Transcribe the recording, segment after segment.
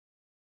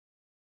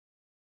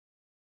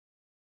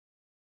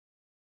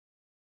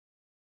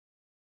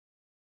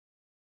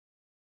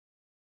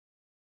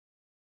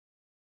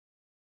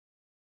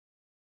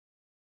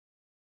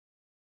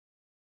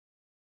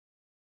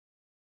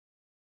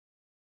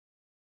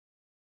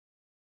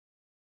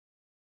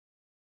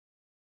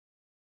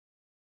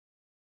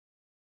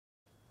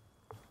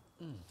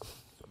I'm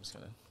just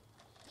going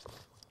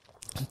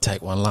to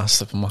take one last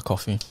sip of my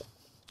coffee.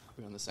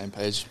 We're on the same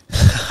page.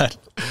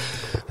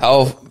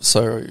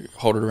 So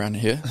hold it around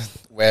here?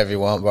 Wherever you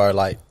want, bro.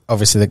 Like,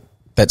 obviously,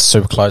 that's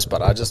super close,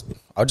 but I'll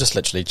just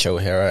literally chill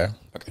here.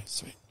 Okay,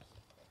 sweet.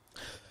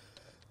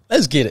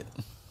 Let's get it.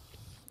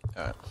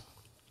 All right.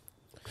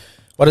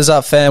 What is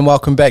up, fam?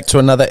 Welcome back to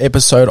another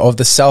episode of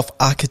the Self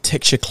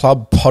Architecture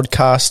Club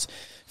podcast.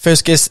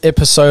 First guest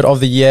episode of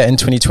the year in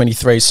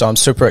 2023, so I'm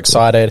super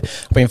excited.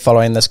 I've been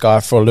following this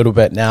guy for a little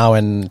bit now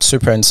and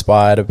super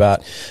inspired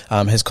about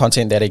his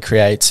content that he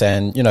creates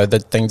and, you know, the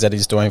things that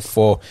he's doing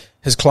for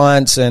his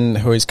clients and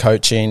who he's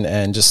coaching,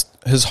 and just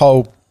his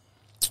whole,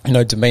 you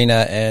know,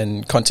 demeanor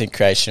and content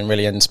creation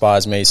really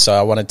inspires me. So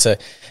I wanted to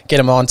get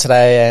him on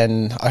today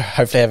and I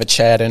hopefully have a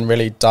chat and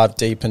really dive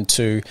deep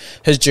into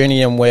his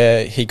journey and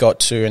where he got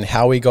to and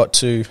how he got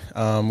to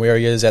where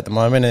he is at the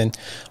moment, and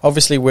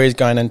obviously where he's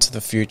going into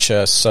the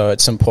future. So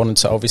it's important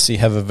to obviously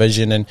have a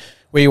vision and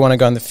where you want to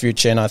go in the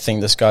future, and I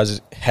think this guy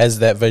has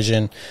that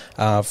vision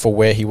for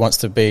where he wants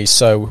to be.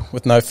 So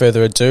with no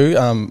further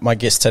ado, my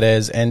guest today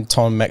is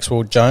Anton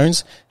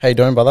Maxwell-Jones. How you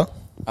doing, brother?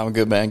 I'm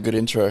good, man. Good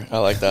intro. I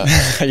like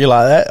that. You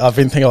like that? I've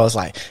been thinking, I was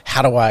like,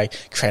 how do I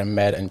create a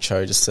mad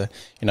intro just to,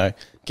 you know,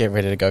 get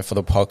ready to go for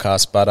the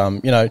podcast? But,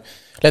 you know,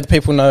 let the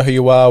people know who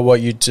you are,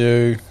 what you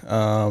do.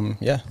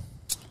 Yeah.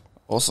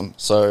 Awesome.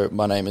 So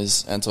my name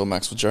is Anton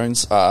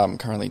Maxwell-Jones. I'm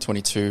currently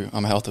 22.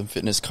 I'm a health and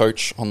fitness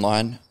coach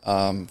online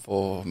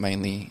for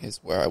mainly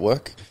is where I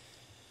work.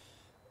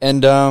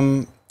 And,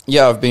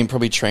 yeah, I've been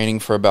probably training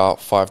for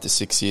about 5 to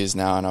 6 years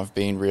now, and I've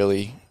been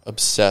really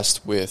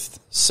obsessed with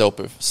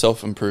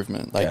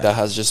self-improvement. Like, that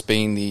has just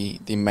been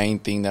the main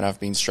thing that I've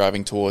been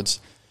striving towards.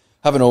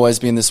 Haven't always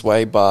been this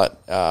way,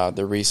 but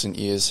the recent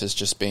years has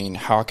just been,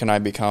 how can I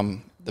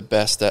become the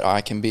best that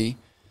I can be,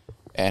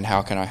 and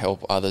how can I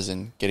help others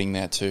in getting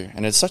there too?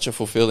 And it's such a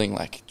fulfilling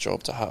like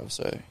job to have.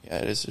 So yeah,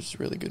 it is just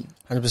really good.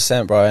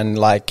 100%, bro. And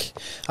like,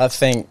 I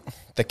think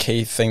the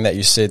key thing that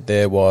you said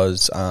there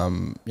was,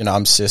 you know,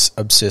 I'm just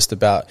obsessed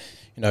about,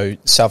 you know,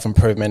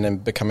 self-improvement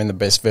and becoming the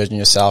best version of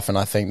yourself. And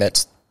I think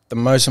that's the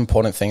most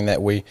important thing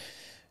that we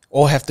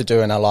all have to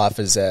do in our life,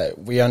 is that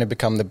we only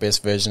become the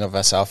best version of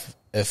ourselves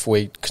if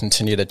we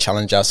continue to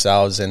challenge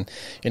ourselves. And,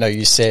 you know,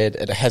 you said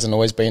it hasn't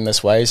always been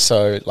this way.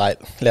 So,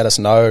 like,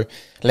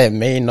 let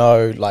me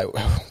know, like,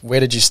 where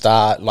did you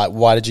start? Like,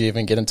 why did you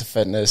even get into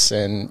fitness?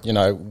 And, you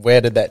know,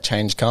 where did that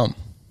change come?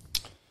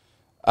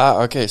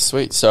 Okay,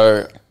 sweet.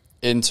 So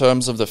in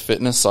terms of the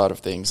fitness side of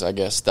things, I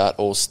guess that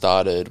all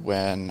started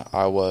when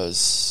I was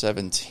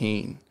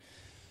 17.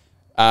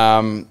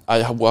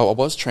 I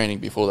was training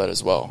before that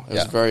as well. It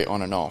was very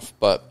on and off,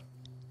 but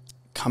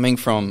coming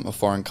from a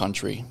foreign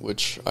country,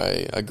 which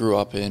I grew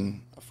up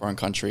in a foreign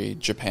country,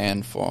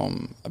 Japan,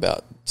 from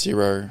about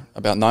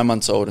 9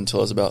 months old until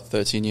I was about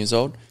 13 years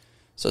old.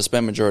 So I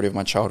spent majority of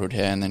my childhood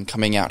here, and then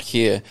coming out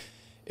here,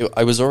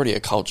 I was already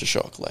a culture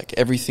shock. Like,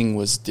 everything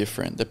was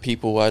different. The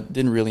people, I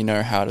didn't really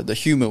know the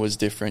humor was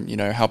different, you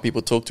know, how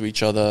people talk to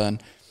each other,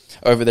 and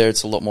over there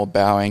it's a lot more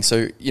bowing.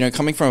 So, you know,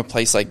 coming from a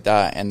place like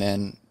that, and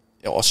then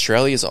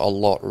Australia is a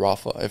lot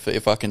rougher,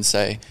 if I can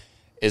say,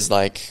 is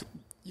like,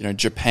 you know,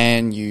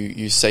 Japan,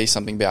 you say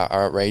something about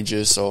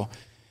outrageous, or,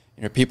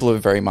 you know, people are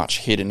very much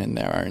hidden in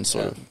their own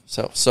sort of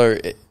self. So,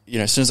 you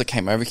know, as soon as I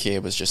came over here,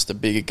 it was just the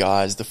bigger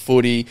guys, the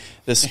footy,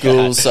 the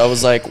schools. So I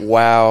was like,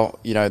 wow,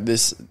 you know,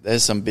 there's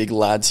some big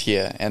lads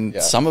here, and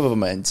some of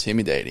them are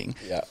intimidating.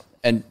 Yeah.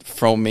 And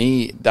for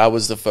me, that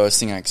was the first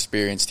thing I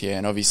experienced here.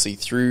 And obviously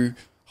through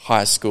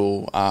high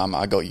school,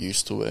 I got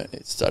used to it.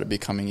 It started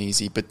becoming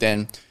easy. But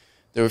then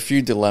there were a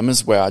few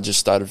dilemmas where I just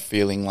started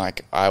feeling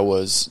like I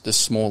was the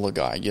smaller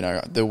guy. You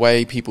know, the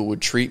way people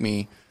would treat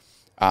me,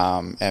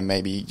 and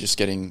maybe just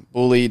getting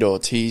bullied or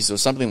teased or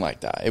something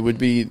like that. It would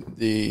be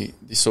the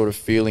sort of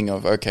feeling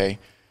of, okay,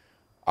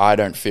 I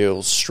don't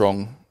feel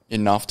strong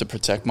enough to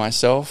protect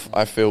myself.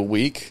 I feel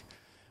weak.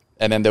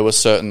 And then there were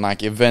certain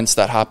like events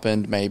that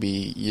happened,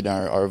 maybe, you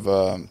know,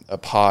 over a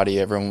party,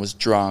 everyone was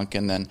drunk,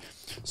 and then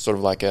sort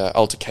of like a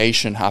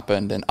altercation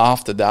happened. And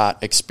after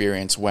that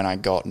experience, when I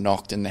got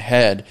knocked in the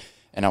head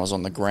and I was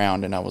on the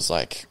ground, and I was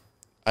like,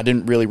 I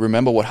didn't really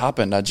remember what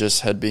happened. I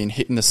just had been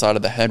hit in the side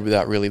of the head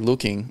without really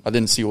looking. I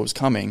didn't see what was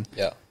coming.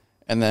 Yeah.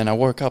 And then I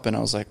woke up and I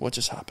was like, what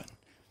just happened?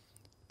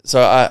 So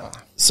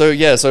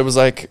it was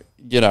like,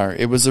 you know,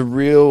 it was a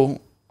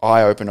real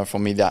eye opener for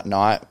me that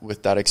night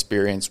with that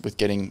experience with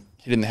getting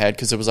hit in the head,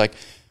 because it was like,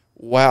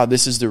 wow,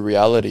 this is the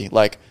reality.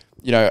 Like,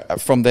 you know,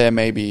 from there,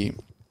 maybe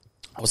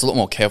I was a lot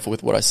more careful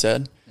with what I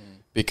said,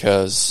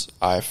 because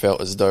I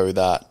felt as though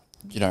that,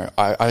 you know,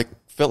 I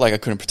felt like I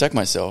couldn't protect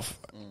myself.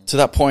 To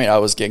that point, I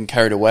was getting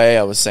carried away.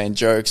 I was saying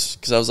jokes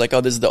because I was like,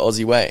 oh, this is the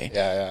Aussie way.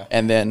 Yeah.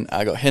 And then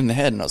I got hit in the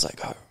head, and I was like,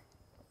 oh,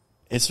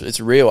 it's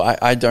real.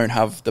 I don't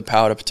have the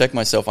power to protect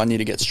myself. I need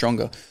to get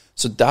stronger.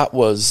 So that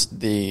was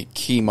the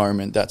key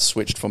moment that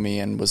switched for me,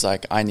 and was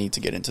like, I need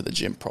to get into the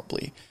gym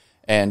properly.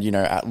 And, you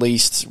know, at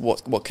least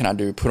what can I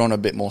do? Put on a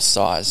bit more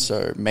size,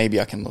 so maybe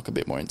I can look a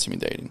bit more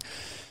intimidating.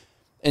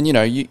 And, you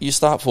know, you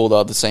start for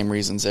all the same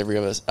reasons every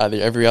other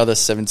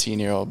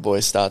 17-year-old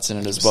boy starts in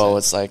it 100%. As well.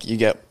 It's like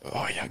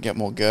I get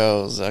more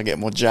girls, I get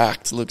more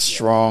jacked, look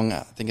strong. I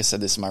think I said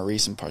this in my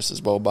recent post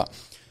as well. But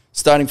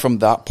starting from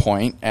that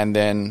point and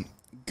then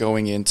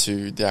going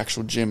into the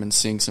actual gym and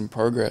seeing some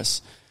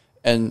progress.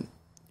 And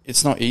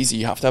it's not easy.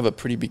 You have to have a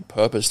pretty big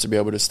purpose to be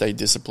able to stay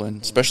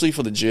disciplined, especially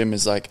for the gym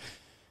is like,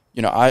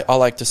 you know, I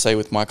like to say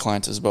with my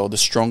clients as well, the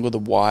stronger the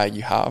why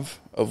you have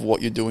of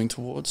what you're doing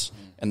towards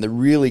and the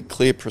really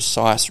clear,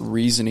 precise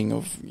reasoning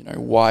of, you know,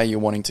 why you're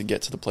wanting to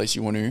get to the place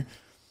you want to,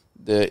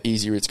 the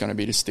easier it's going to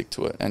be to stick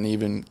to it and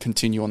even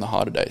continue on the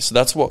harder days. So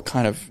that's what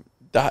kind of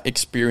that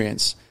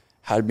experience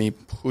had me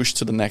push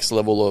to the next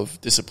level of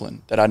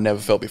discipline that I'd never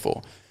felt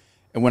before.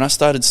 And when I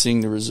started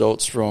seeing the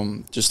results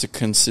from just a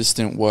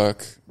consistent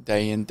work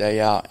day in,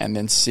 day out, and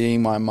then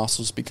seeing my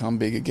muscles become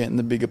bigger, getting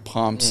the bigger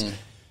pumps,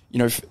 you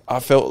know, I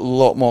felt a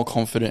lot more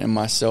confident in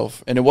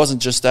myself. And it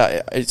wasn't just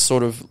that,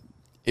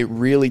 it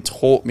really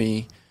taught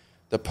me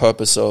the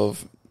purpose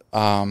of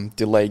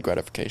delayed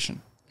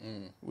gratification,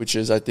 which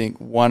is, I think,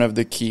 one of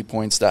the key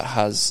points that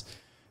has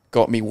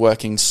got me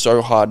working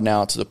so hard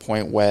now to the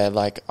point where,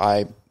 like,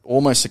 I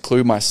almost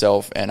seclude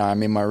myself and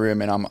I'm in my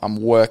room and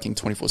I'm working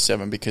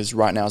 24/7 because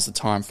right now is the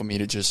time for me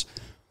to just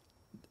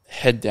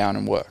head down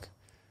and work.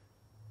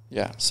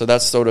 Yeah, so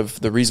that's sort of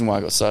the reason why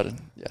I got started.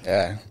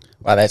 Yeah.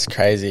 Wow, that's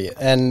crazy.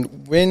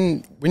 And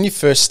when you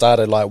first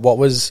started, like, what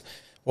was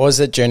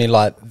that journey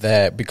like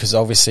there? Because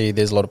obviously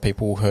there's a lot of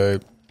people who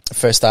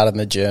first started in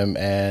the gym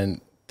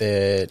and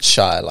they're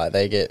shy, like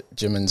they get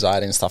gym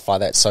anxiety and stuff like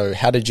that. So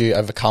how did you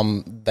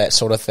overcome that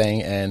sort of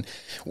thing? And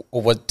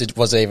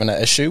was it even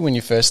an issue when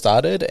you first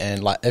started?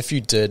 And like, if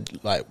you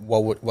did, like,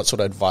 what sort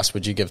of advice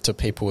would you give to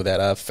people that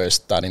are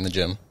first starting the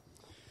gym?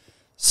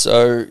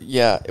 So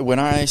yeah, when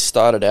I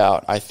started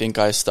out, I think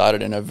I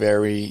started in a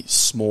very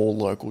small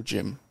local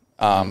gym.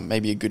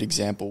 Maybe a good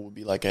example would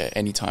be like a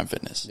Anytime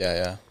Fitness.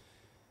 Yeah.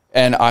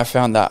 And I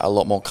found that a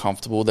lot more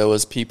comfortable. There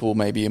was people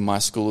maybe in my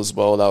school as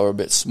well that were a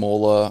bit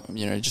smaller,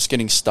 you know, just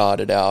getting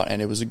started out. And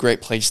it was a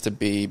great place to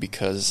be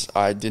because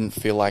I didn't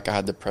feel like I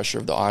had the pressure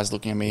of the eyes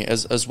looking at me.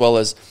 As well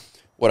as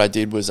what I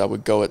did was I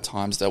would go at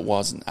times that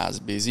wasn't as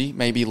busy,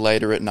 maybe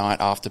later at night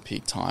after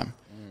peak time.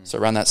 So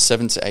around that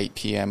 7 to 8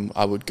 p.m.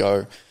 I would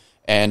go.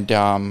 And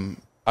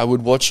I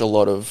would watch a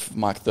lot of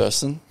Mike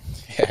Thurston.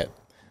 Yeah,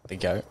 the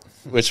GOAT.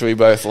 Which we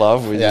both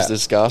love, we just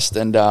discussed.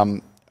 And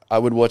I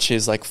would watch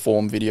his like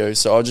form videos.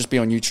 So I'll just be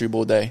on YouTube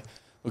all day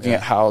looking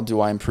at how do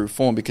I improve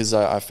form because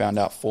I found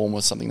out form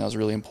was something that was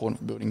really important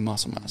for building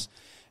muscle mass.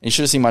 And you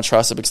should have seen my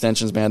tricep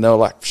extensions, man. They were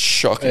like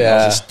shocking.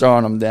 I was just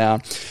throwing them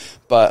down.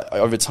 But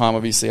over time,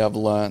 obviously, I've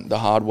learned the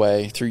hard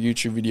way through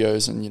YouTube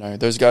videos. And, you know,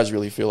 those guys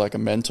really feel like a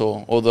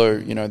mentor. Although,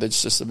 you know,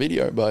 that's just a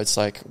video. But it's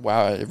like,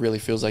 wow, it really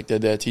feels like they're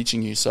there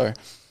teaching you. So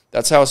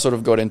that's how I sort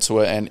of got into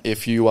it. And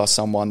if you are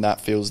someone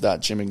that feels that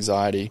gym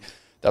anxiety,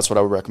 that's what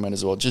I would recommend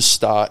as well. Just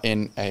start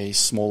in a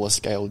smaller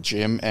scale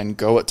gym and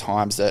go at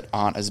times that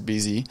aren't as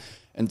busy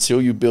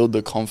until you build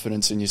the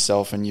confidence in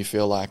yourself and you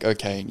feel like,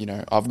 okay, you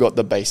know, I've got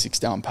the basics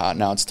down pat.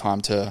 Now it's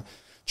time to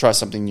try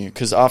something new.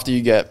 Because after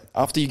you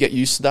get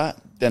used to that,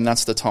 then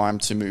that's the time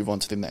to move on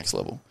to the next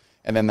level.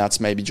 And then that's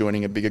maybe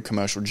joining a bigger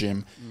commercial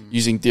gym,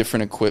 using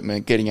different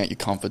equipment, getting out your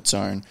comfort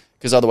zone,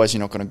 because otherwise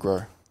you're not going to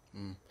grow.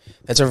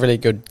 That's a really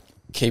good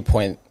key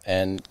point,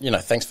 and, you know,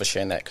 thanks for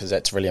sharing that because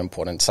that's really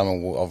important.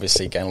 Someone will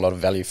obviously gain a lot of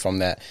value from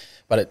that.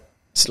 But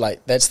it's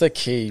like, that's the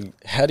key.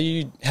 How do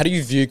you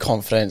view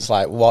confidence?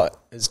 Like, what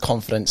is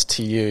confidence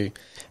to you?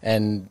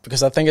 And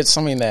because I think it's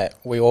something that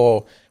we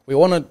want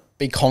to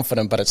be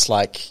confident, but it's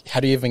like, how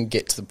do you even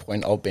get to the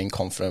point of being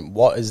confident?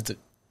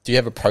 Do you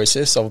have a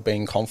process of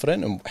being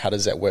confident, and how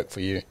does that work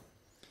for you?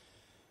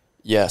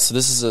 Yeah, so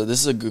this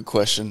is a good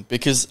question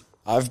because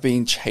I've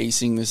been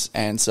chasing this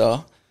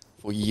answer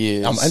for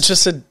years. I'm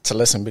interested to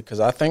listen because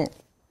I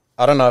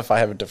don't know if I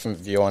have a different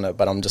view on it,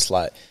 but I'm just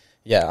like,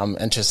 yeah, I'm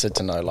interested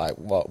to know like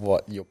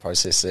what your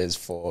process is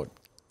for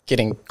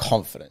getting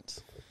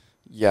confidence.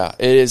 Yeah,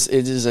 it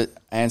is an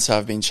answer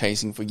I've been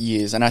chasing for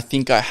years, and I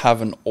think I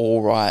have an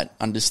all right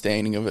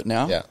understanding of it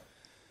now. Yeah.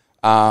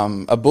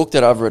 A book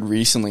that I've read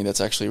recently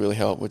that's actually really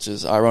helped, which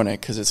is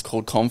ironic because it's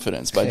called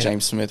Confidence by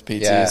James Smith,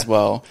 PT as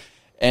well.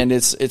 And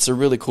it's a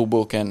really cool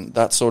book, and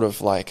that sort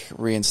of like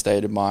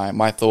reinstated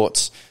my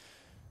thoughts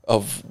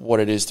of what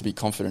it is to be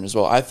confident as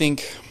well.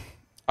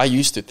 I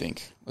used to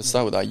think, let's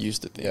start with I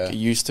used to think. It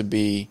used to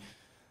be,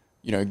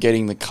 you know,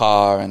 getting the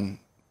car and,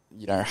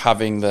 you know,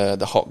 having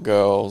the hot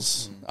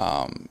girls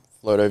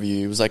float over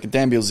you. It was like a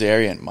Dan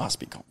Bilzerian must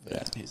be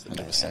confident. Yeah, he's the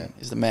 100%. Man.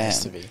 He's the man.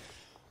 Has to be.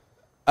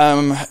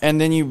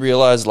 And then you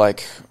realize,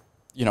 like,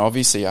 you know,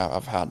 obviously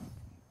I've had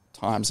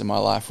times in my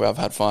life where I've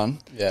had fun.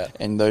 Yeah.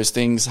 And those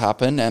things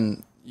happen,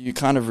 and you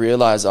kind of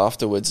realize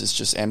afterwards it's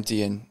just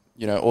empty. And,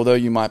 you know, although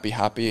you might be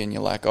happy and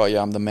you're like, oh,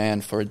 yeah, I'm the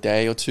man for a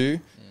day or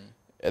two,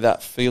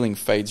 that feeling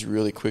fades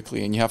really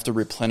quickly, and you have to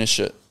replenish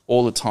it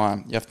all the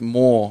time. You have to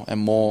more and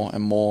more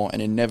and more,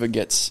 and it never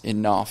gets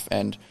enough.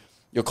 And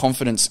your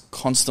confidence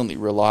constantly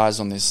relies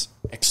on these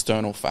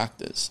external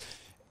factors,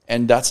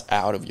 and that's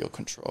out of your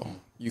control.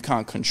 You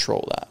can't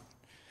control that.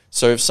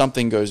 So if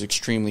something goes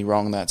extremely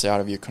wrong that's out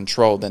of your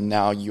control, then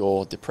now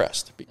you're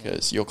depressed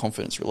because your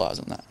confidence relies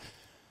on that.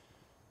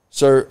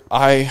 So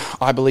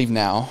I believe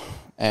now,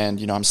 and,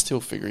 I'm still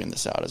figuring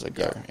this out as I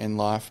go in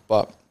life,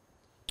 but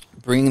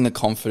bringing the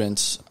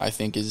confidence, I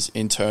think, is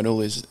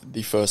internal is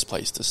the first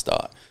place to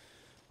start.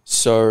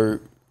 So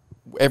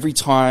every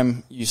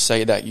time you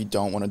say that you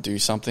don't want to do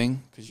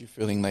something because you're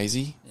feeling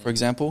lazy, for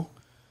example,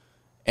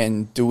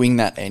 and doing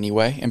that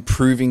anyway and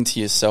proving to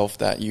yourself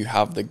that you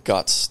have the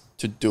guts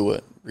to do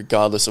it,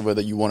 regardless of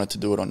whether you wanted to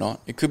do it or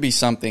not. It could be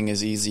something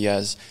as easy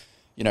as,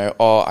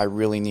 I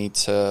really need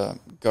to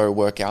go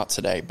work out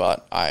today,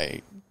 but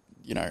I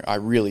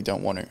really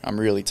don't want to. I'm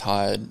really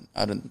tired.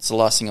 It's the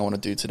last thing I want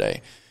to do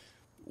today.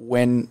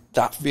 When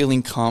that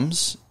feeling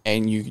comes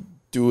and you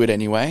do it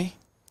anyway,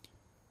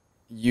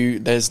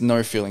 there's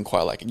no feeling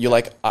quite like it. You're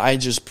like, I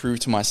just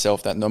proved to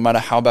myself that no matter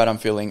how bad I'm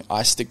feeling,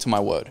 I stick to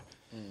my word.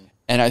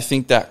 And I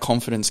think that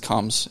confidence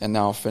comes, and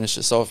now I'll finish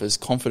this off, is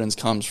confidence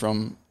comes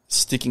from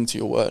sticking to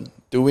your word,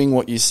 doing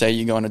what you say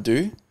you're going to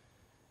do,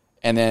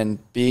 and then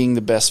being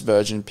the best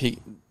version,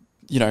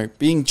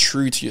 being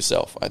true to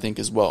yourself, I think,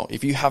 as well.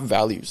 If you have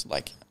values,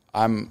 like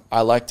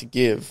I like to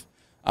give,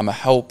 I'm a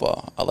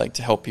helper, I like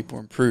to help people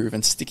improve,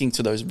 and sticking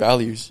to those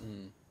values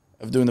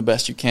of doing the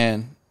best you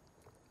can,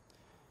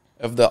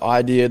 of the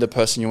idea, the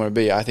person you want to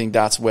be, I think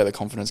that's where the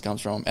confidence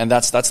comes from. And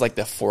that's like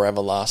the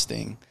forever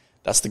lasting,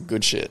 that's the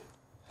good shit.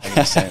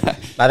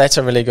 Now, that's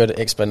a really good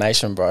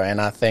explanation, bro.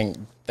 And I think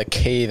the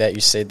key that you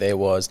said there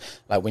was,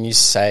 like, when you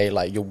say,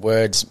 like, your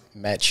words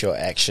match your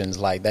actions,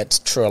 like, that's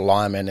true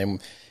alignment.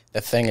 And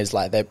the thing is,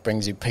 like, that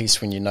brings you peace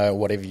when you know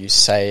whatever you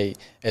say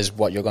is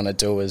what you're going to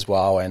do as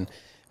well. And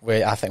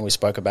I think we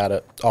spoke about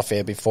it off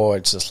air before.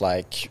 It's just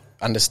like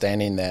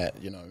understanding that,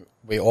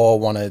 we all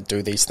want to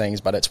do these things,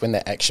 but it's when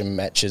the action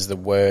matches the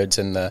words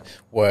and the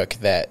work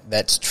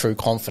that's true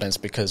confidence,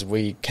 because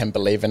we can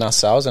believe in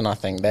ourselves. And I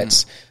think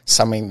that's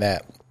something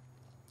that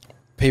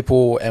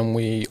people and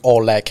we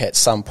all lack at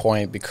some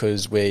point,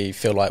 because we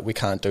feel like we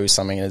can't do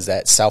something, is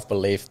that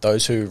self-belief.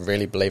 Those who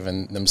really believe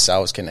in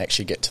themselves can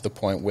actually get to the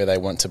point where they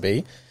want to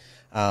be.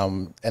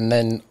 And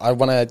then I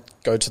want to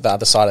go to the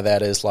other side of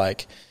that, is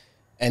like,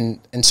 and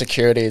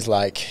insecurities,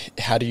 like,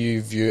 how do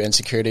you view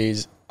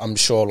insecurities? I'm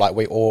sure, like,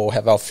 we all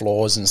have our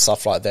flaws and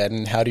stuff like that.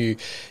 And how do you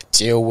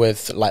deal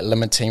with, like,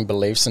 limiting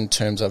beliefs in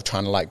terms of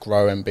trying to, like,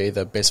 grow and be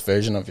the best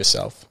version of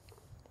yourself?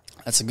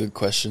 That's a good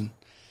question.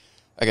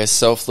 I guess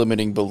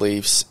self-limiting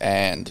beliefs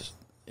and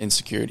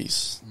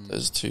insecurities.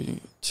 Those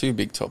two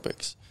big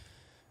topics.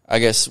 I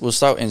guess we'll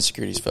start with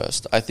insecurities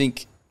first. I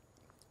think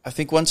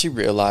once you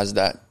realize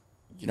that,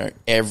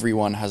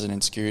 everyone has an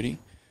insecurity.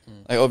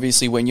 Like,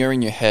 obviously, when you're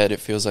in your head, it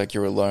feels like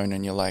you're alone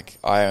and you're like,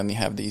 I only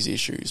have these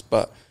issues.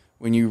 But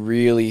when you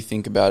really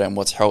think about it, and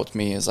what's helped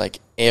me is, like,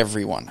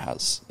 everyone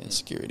has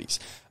insecurities.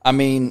 I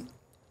mean,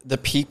 the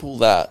people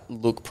that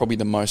look probably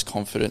the most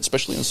confident,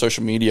 especially on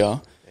social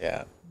media,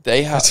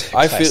 they have.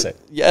 I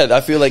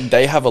feel like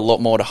they have a lot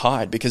more to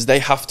hide, because they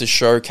have to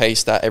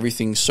showcase that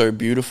everything's so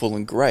beautiful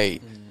and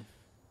great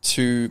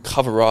to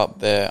cover up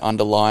their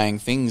underlying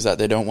things that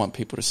they don't want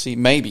people to see.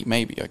 Maybe.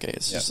 Okay,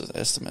 it's just an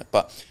estimate,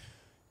 but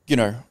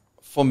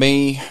for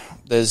me,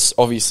 there's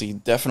obviously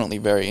definitely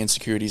very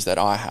insecurities that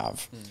I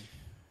have.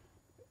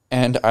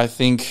 And I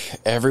think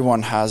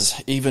everyone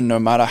has, even no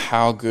matter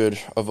how good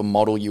of a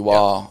model you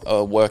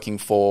are working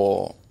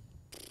for,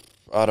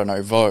 I don't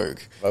know, Vogue.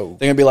 They're going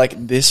to be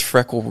like, this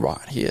freckle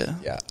right here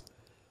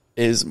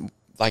is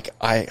like,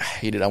 I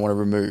hate it. I want to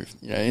remove,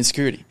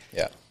 insecurity.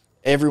 Yeah.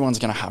 Everyone's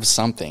going to have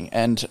something.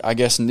 And I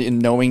guess in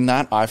knowing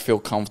that, I feel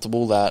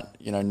comfortable that,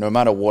 no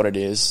matter what it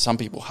is, some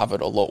people have it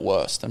a lot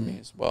worse than me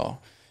as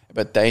well.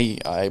 But they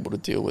are able to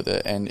deal with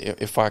it. And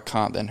if I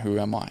can't, then who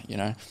am I,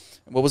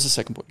 What was the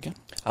second point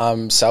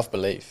again?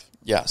 Self-belief.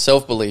 Yeah,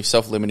 self-belief,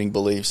 self-limiting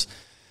beliefs.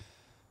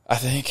 I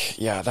think,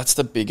 that's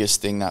the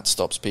biggest thing that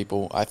stops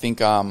people. I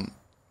think I've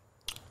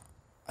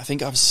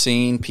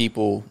seen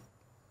people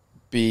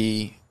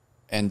be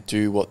and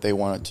do what they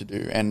wanted to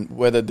do. And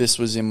whether this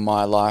was in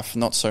my life,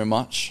 not so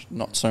much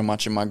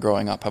in my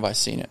growing up have I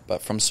seen it,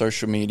 but from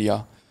social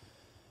media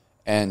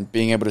and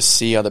being able to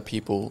see other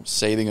people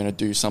say they're going to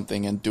do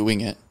something and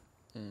doing it,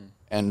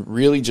 and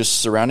really just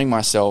surrounding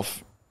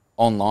myself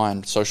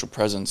online, social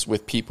presence,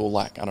 with people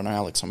like, I don't know,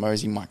 Alex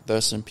Hormozy, Mike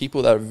Thurston,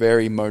 people that are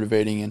very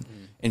motivating and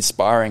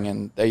inspiring,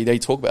 and they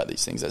talk about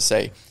these things that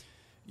say,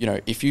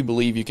 if you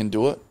believe you can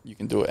do it, you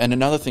can do it. And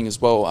another thing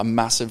as well, a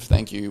massive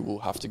thank you will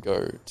have to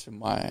go to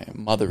my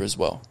mother as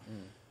well.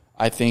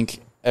 I think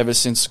ever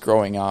since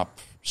growing up,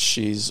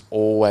 she's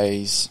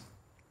always...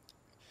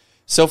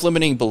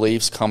 Self-limiting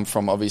beliefs come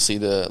from, obviously,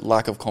 the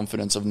lack of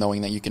confidence of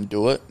knowing that you can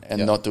do it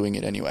and not doing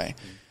it anyway.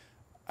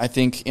 I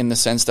think in the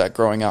sense that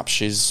growing up,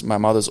 my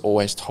mother's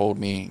always told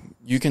me,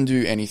 you can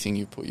do anything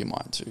you put your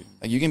mind to.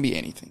 Like, you can be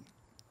anything.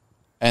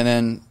 And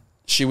then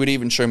she would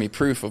even show me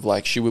proof of,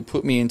 like, she would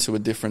put me into a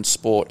different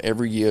sport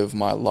every year of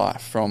my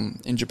life.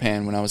 In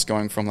Japan, when I was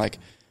going from, like,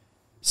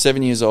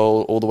 7 years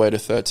old all the way to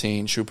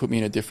 13, she would put me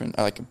in a different,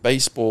 like,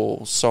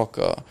 baseball,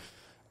 soccer,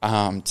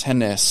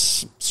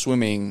 tennis,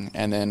 swimming,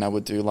 and then I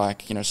would do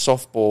like,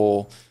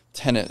 softball,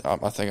 tennis. I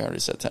think I already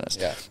said tennis.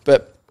 Yeah.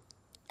 But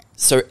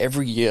so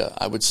every year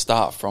I would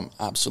start from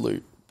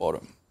absolute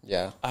bottom.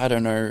 Yeah. I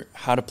don't know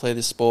how to play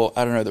this sport.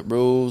 I don't know the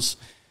rules.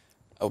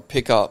 I would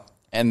pick up.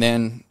 And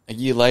then a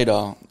year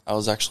later, I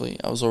was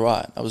all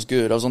right. I was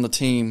good. I was on the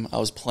team. I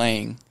was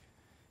playing,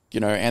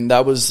 and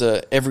that was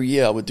every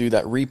year I would do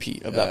that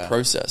repeat of that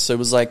process. So it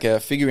was like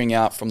figuring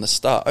out from the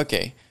start,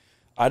 okay,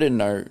 I didn't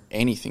know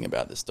anything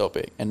about this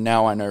topic, and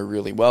now I know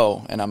really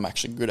well, and I'm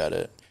actually good at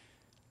it.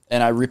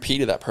 And I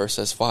repeated that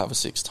process 5 or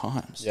 6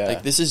 times. Yeah.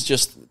 Like, this is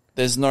just,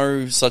 there's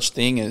no such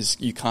thing as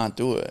you can't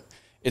do it.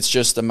 It's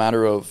just a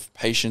matter of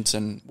patience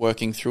and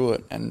working through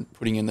it and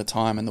putting in the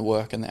time and the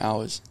work and the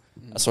hours.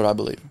 That's what I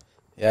believe.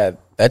 Yeah,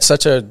 that's so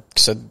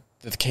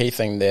the key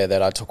thing there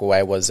that I took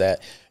away was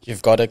that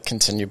you've got to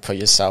continue to put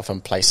yourself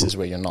in places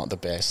where you're not the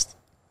best.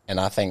 And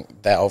I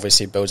think that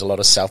obviously builds a lot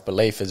of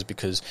self-belief, is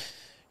because,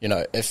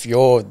 if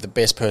you're the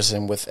best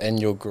person within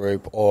your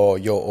group, or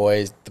you're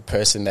always the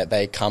person that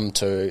they come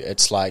to,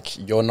 it's like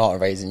you're not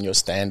raising your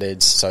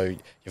standards. So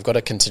you've got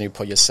to continue to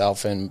put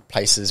yourself in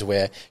places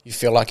where you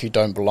feel like you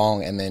don't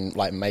belong, and then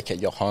like make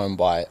it your home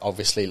by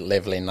obviously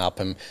leveling up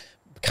and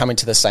coming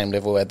to the same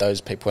level as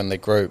those people in the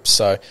group.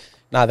 So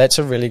no, that's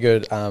a really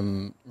good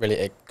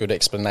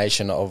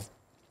explanation of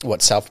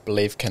what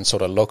self-belief can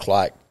sort of look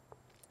like.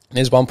 And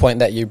there's one point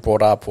that you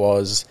brought up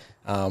was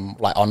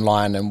like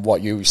online and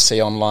what you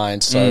see online.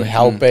 So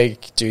how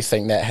big do you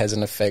think that has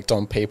an effect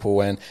on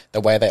people and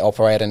the way they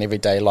operate in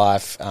everyday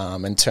life,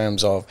 in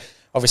terms of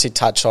obviously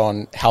touch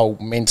on how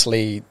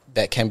mentally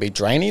that can be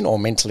draining or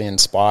mentally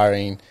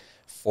inspiring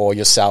for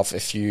yourself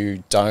if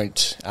you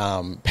don't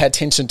pay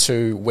attention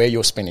to where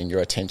you're spending your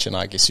attention,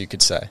 I guess you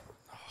could say?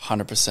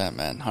 100%,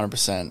 man.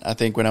 100%. I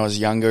think when I was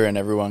younger, and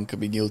everyone could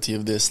be guilty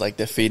of this, like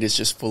their feed is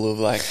just full of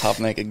like half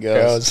naked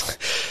girls.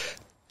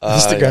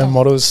 Instagram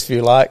models,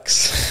 few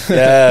likes.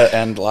 Yeah,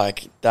 and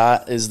like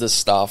that is the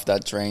stuff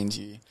that drains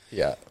you.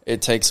 Yeah.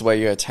 It takes away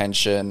your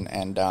attention,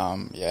 and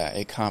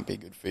it can't be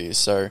good for you.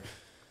 So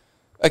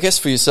I guess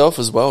for yourself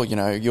as well,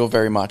 you're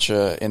very much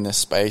in this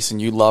space,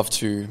 and you love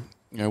to,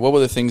 what were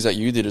the things that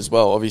you did as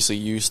well? Obviously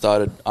you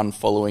started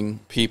unfollowing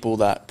people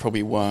that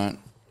probably weren't.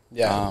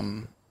 Yeah.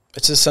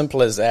 It's as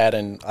simple as that,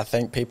 and I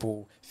think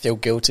people feel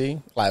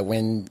guilty. Like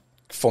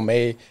for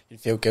me, you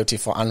feel guilty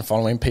for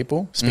unfollowing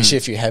people, especially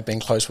if you have been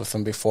close with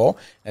them before.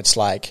 It's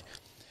like,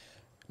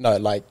 no,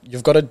 like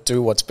you've got to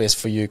do what's best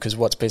for you, because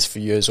what's best for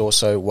you is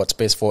also what's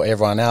best for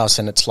everyone else.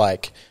 And it's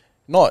like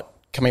not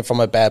coming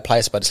from a bad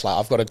place, but it's like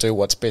I've got to do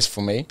what's best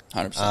for me.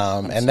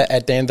 100%. And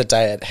at the end of the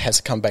day, it has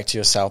to come back to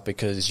yourself,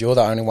 because you're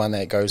the only one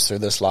that goes through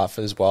this life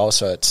as well.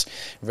 So it's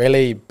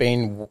really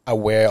being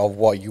aware of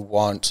what you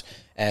want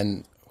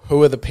and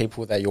who are the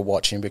people that you're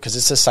watching, because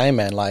it's the same,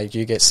 man. Like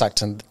you get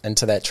sucked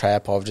into that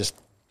trap of just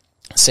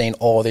seeing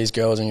all these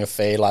girls in your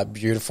feed, like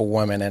beautiful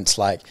women, and it's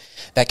like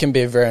that can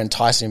be very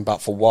enticing, but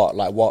for what?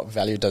 Like what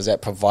value does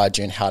that provide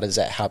you, and how does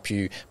that help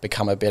you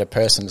become a better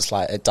person? It's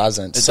like it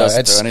doesn't. It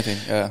doesn't do anything.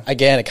 Yeah.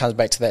 Again, it comes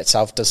back to that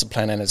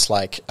self-discipline, and it's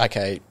like,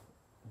 okay,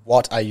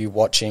 what are you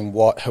watching?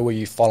 Who are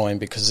you following?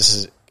 Because this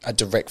is a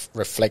direct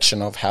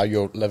reflection of how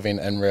you're living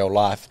in real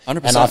life.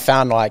 100%. And I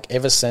found like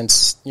ever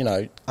since,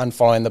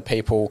 unfollowing the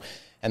people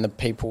and the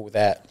people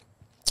that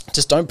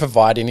just don't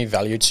provide any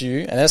value to you.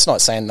 And that's not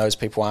saying those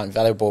people aren't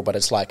valuable, but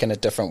it's like in a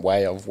different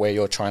way of where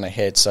you're trying to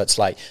head. So it's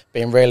like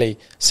being really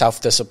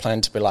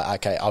self-disciplined to be like,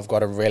 okay, I've got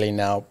to really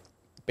now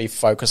be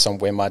focused on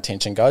where my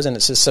attention goes. And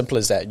it's as simple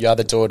as that. You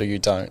either do it or you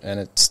don't.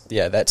 And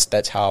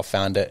that's how I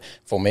found it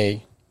for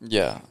me.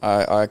 Yeah,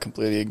 I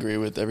completely agree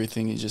with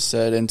everything you just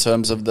said in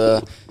terms of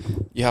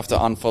you have to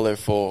unfollow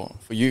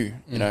for you.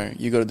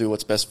 You got to do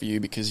what's best for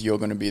you, because you're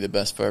going to be the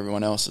best for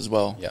everyone else as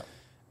well. Yeah.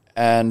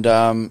 And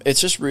it's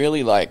just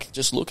really like,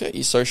 just look at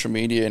your social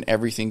media and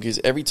everything, because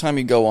every time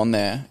you go on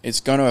there, it's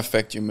going to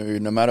affect your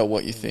mood no matter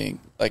what you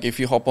think. Like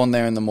if you hop on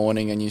there in the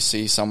morning and you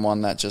see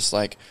someone that just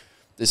like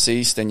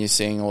deceased, and you're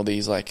seeing all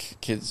these like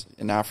kids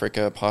in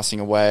Africa passing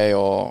away,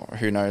 or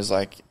who knows,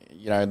 like,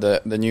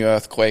 the new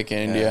earthquake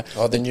in India.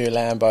 Or the new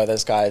Lambo,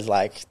 this guy's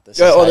like...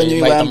 or the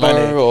new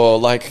Lambo, or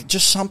like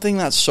just something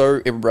that's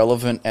so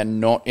irrelevant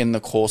and not in the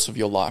course of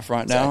your life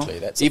right now. Exactly,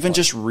 that's even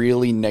just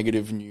really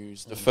negative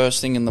news. The first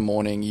thing in the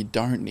morning, you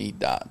don't need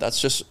that.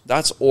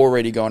 That's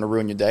already going to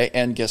ruin your day.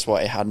 And guess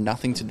what? It had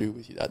nothing to do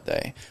with you that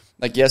day.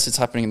 Like, yes, it's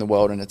happening in the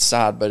world and it's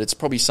sad, but it's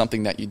probably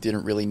something that you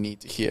didn't really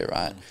need to hear,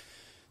 right?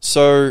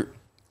 So...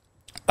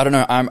 I don't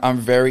know, I'm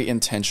very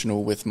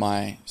intentional with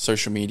my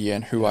social media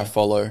and who I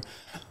follow.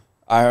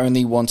 I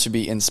only want to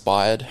be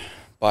inspired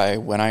by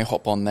when I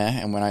hop on there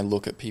and when I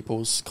look at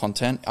people's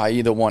content. I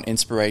either want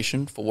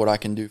inspiration for what I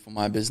can do for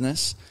my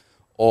business,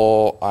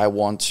 or I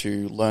want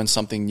to learn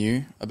something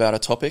new about a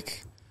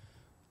topic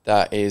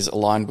that is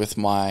aligned with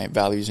my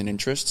values and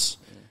interests.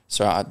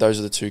 So those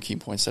are the two key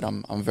points that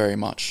I'm very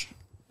much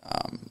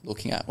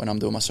looking at when I'm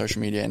doing my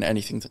social media, and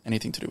anything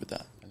to do with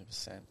that.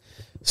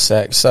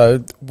 100%.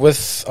 So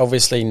with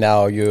obviously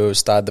now you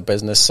started the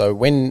business. So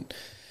when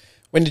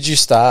When did you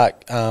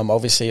start,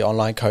 obviously,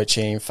 online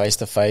coaching,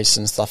 face-to-face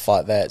and stuff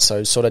like that?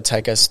 So sort of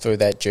take us through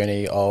that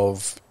journey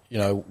of,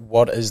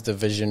 what is the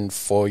vision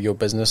for your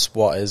business?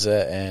 What is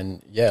it?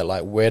 And,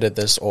 where did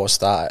this all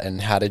start?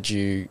 And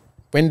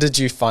when did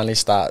you finally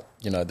start,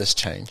 this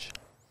change?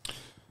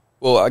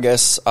 Well, I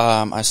guess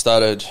I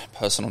started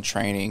personal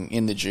training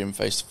in the gym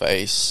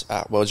face-to-face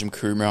at World Gym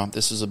Coomera.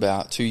 This was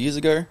about 2 years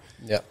ago.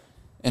 Yeah.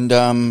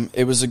 And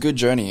it was a good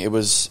journey.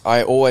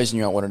 I always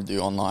knew I wanted to do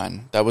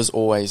online. That was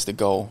always the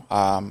goal.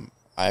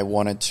 I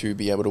wanted to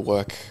be able to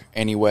work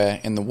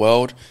anywhere in the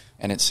world,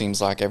 and it seems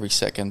like every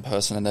second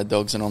person and their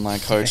dog's an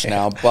online coach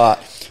now.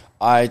 But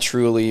I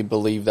truly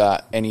believe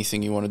that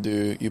anything you want to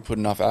do, you put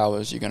enough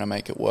hours, you're going to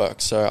make it work.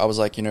 So I was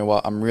like, you know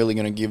what, I'm really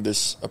going to give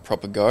this a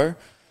proper go.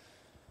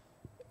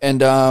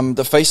 And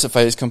the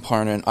face-to-face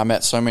component, I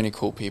met so many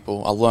cool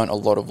people. I learned a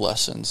lot of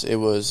lessons. It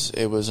was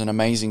an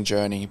amazing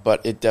journey,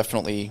 but it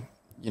definitely...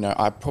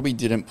 I probably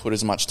didn't put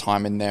as much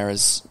time in there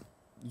as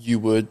you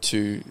would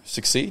to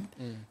succeed.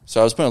 So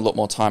I was putting a lot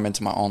more time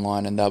into my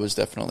online, and that was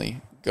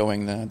definitely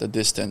going the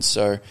distance.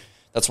 So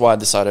that's why I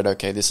decided,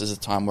 okay, this is a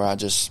time where I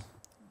just,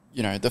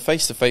 the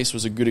face-to-face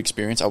was a good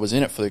experience. I was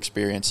in it for the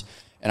experience,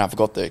 and I've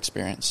got the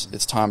experience.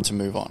 It's time to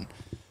move on.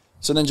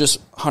 So then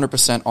just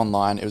 100%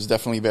 online, it was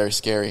definitely very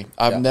scary.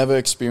 I've never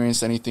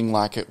experienced anything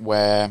like it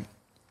where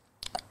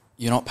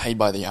you're not paid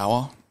by the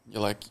hour.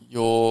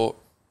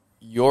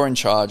 You're in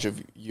charge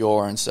of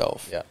your own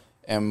self. Yeah.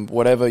 And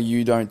whatever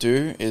you don't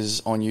do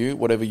is on you.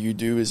 Whatever you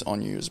do is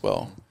on you as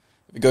well.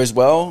 If it goes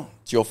well,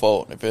 it's your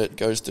fault. If it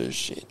goes to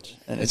shit,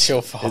 and it's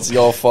your fault. It's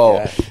your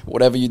fault. Yeah.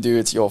 Whatever you do,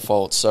 it's your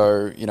fault.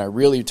 So,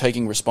 really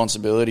taking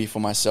responsibility for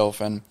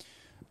myself. And,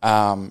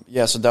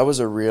 so that was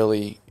a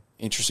really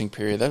interesting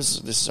period.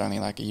 This is only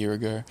like a year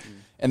ago.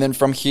 And then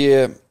from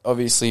here,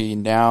 obviously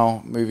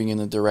now moving in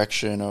the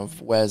direction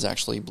of where's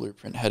actually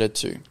Blueprint headed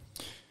to.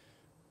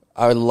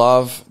 I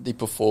love the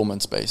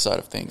performance-based side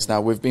of things. Now,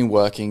 we've been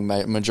working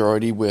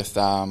majority with,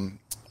 I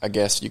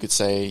guess you could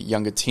say,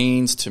 younger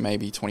teens to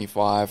maybe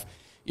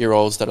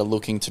 25-year-olds that are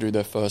looking to do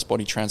their first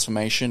body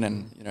transformation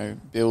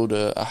and, build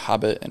a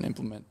habit and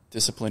implement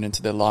discipline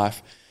into their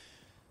life.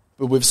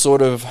 But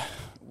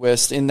we're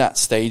in that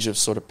stage of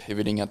sort of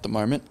pivoting at the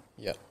moment.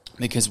 Yeah.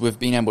 Because we've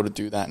been able to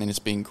do that, and it's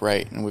been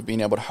great. And we've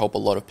been able to help a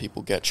lot of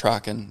people get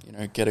track and,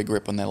 get a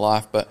grip on their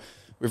life. But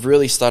we've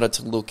really started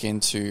to look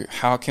into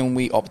how can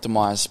we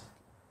optimize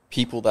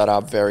people that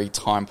are very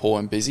time poor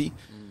and busy.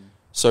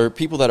 So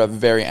people that are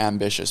very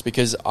ambitious,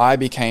 because I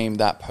became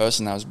that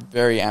person that was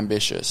very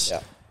ambitious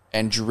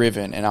and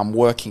driven, and I'm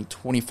working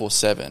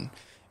 24/7,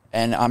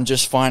 and I'm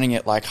just finding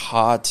it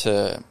hard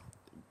to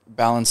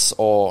balance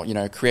or,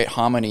 create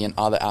harmony in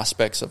other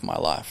aspects of my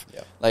life.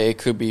 Yeah. It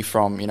could be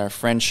from,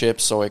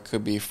 friendships, or it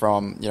could be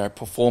from,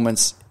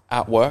 performance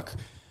at work.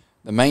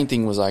 The main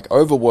thing was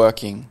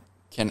overworking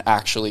can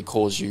actually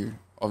cause you,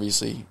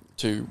 obviously,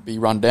 to be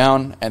run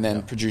down and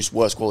then produce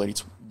worse quality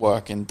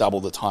work in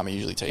double the time it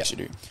usually takes you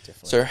to.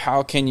 Definitely. So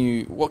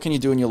what can you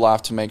do in your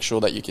life to make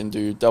sure that you can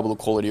do double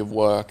the quality of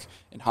work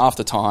in half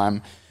the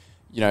time,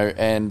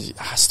 and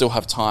still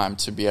have time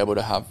to be able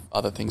to have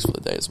other things for the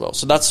day as well.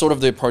 So that's sort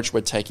of the approach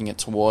we're taking it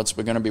towards.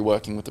 We're going to be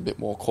working with a bit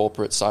more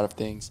corporate side of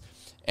things.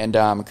 And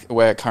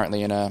we're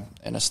currently in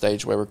a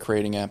stage where we're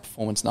creating a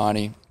Performance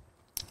 90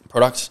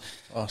 product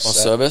or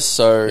service.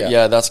 So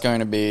that's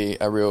going to be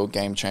a real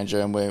game changer,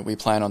 and we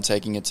plan on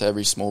taking it to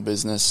every small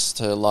business,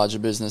 to larger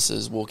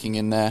businesses, walking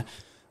in there,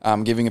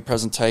 giving a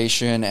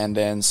presentation, and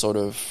then sort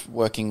of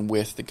working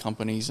with the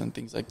companies and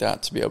things like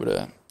that to be able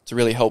to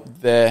really help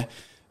their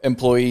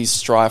employees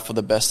strive for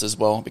the best as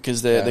well,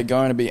 because they're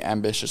going to be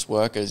ambitious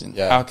workers, and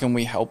how can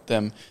we help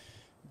them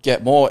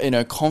get more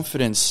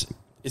confidence?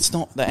 It's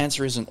not, the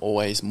answer isn't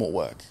always more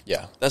work.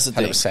 Yeah. That's the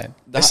 100%. Thing.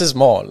 This is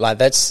more.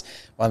 That's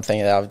one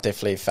thing that I've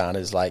definitely found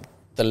is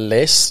the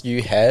less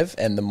you have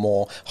and the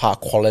more high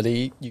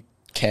quality you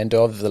can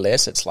do of the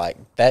less, it's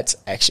that's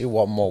actually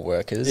what more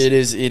work is. It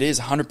is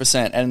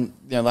 100%. And,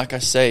 like I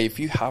say, if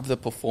you have the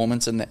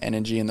performance and the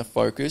energy and the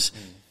focus,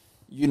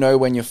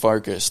 when you're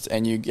focused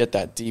and you get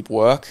that deep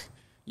work,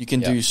 you can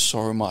do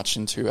so much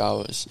in 2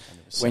 hours.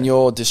 100%. When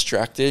you're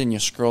distracted and you're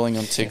scrolling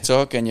on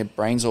TikTok and your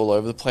brain's all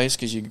over the place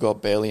because you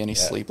got barely any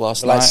sleep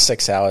last night.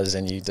 6 hours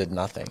and you did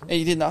nothing. Yeah,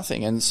 you did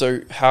nothing. And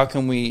so how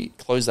can we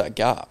close that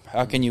gap?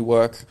 How can you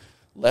work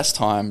less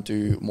time,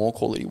 do more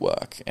quality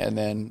work, and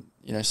then,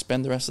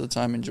 spend the rest of the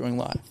time enjoying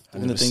life?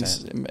 Doing the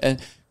things, and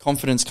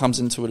confidence comes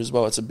into it as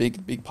well. It's a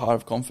big part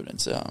of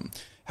confidence.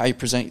 How you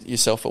present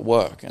yourself at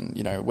work,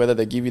 and, whether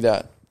they give you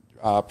that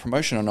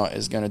promotion or not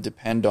is going to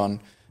depend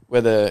on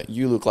whether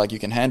you look like you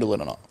can handle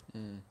it or not.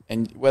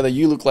 And whether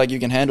you look like you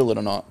can handle it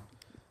or not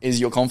is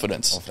your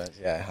confidence.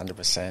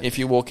 100%. If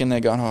you walk in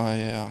there going, oh,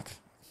 yeah,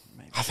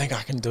 maybe I think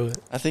I can do it.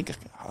 I think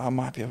I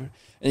might be able to.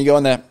 And you go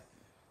in there,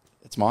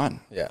 it's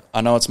mine. Yeah.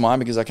 I know it's mine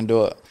because I can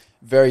do it.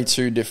 Very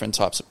two different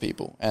types of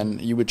people.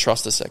 And you would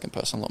trust the second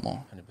person a lot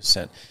more.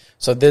 100%.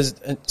 So there's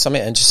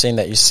something interesting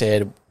that you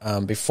said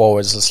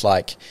before is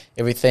just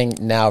everything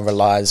now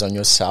relies on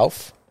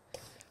yourself.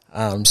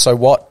 So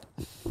what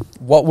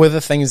what were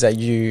the things that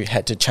you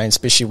had to change,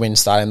 especially when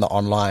starting the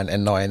online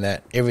and knowing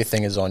that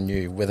everything is on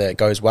you, whether it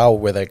goes well,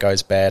 whether it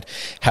goes bad?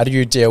 How do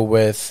you deal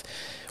with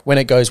when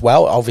it goes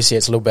well? Obviously,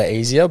 it's a little bit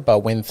easier, but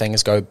when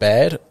things go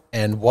bad,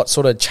 and what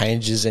sort of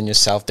changes in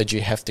yourself did you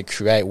have to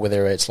create,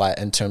 whether it's like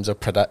in terms of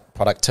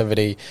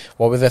productivity?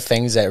 What were the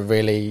things that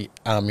really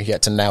you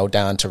had to nail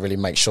down to really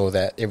make sure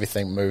that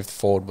everything moved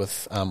forward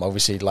with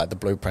obviously like the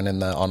blueprint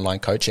and the online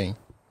coaching?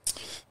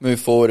 Move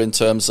forward in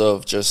terms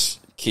of just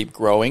keep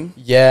growing?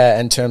 Yeah,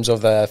 in terms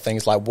of the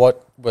things like,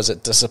 what was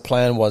it,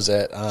 discipline? Was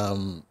it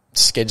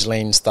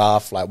scheduling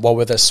stuff? Like, what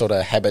were the sort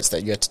of habits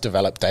that you had to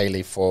develop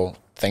daily for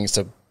things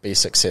to be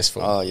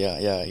successful? Oh,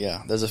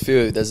 yeah.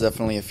 There's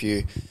definitely a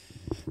few.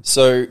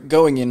 So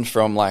going in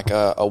from like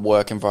a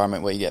work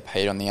environment where you get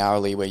paid on the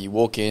hourly, where you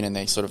walk in and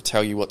they sort of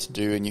tell you what to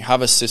do and you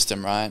have a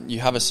system, right? You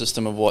have a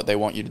system of what they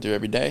want you to do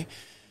every day.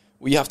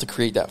 Well, you have to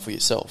create that for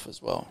yourself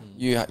as well.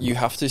 You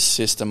have to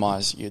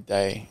systemize your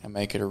day and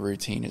make it a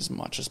routine as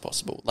much as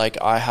possible. Like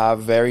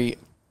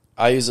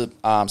I use a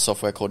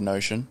software called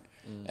Notion,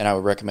 and I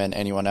would recommend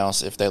anyone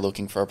else, if they're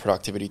looking for a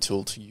productivity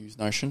tool, to use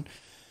Notion.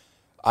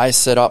 I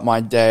set up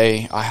my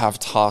day. I have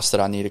tasks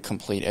that I need to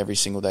complete every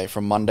single day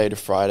from Monday to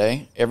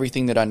Friday.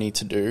 Everything that I need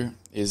to do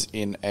is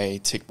in a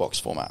tick box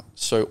format.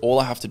 So all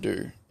I have to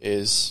do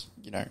is,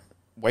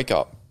 wake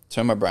up,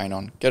 turn my brain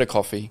on, get a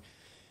coffee,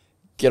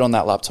 get on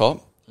that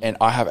laptop, and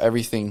I have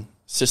everything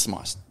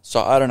systemized.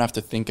 So I don't have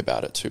to think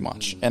about it too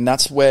much. And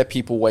that's where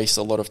people waste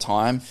a lot of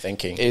time.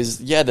 Thinking.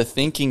 The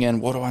thinking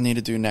and what do I need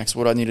to do next?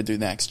 What do I need to do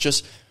next?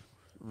 Just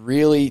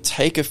really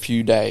take a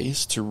few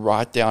days to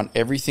write down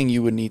everything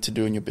you would need to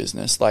do in your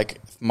business. Like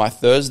my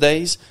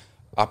Thursdays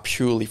are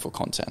purely for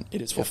content.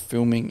 It is for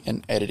filming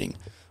and editing.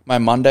 My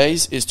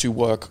Mondays is to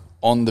work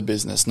on the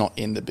business, not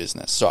in the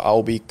business. So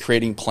I'll be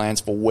creating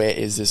plans for where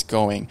is this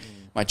going.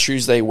 My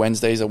Tuesday,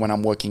 Wednesdays are when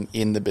I'm working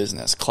in the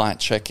business, client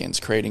check-ins,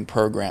 creating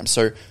programs.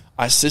 So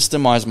I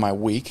systemize my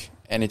week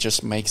and it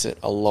just makes it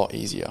a lot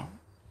easier.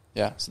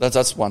 Yeah, so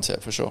that's one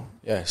tip for sure.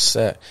 Yes.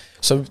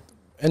 So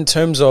in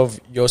terms of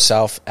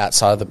yourself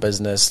outside of the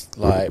business,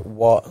 like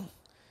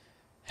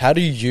how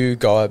do you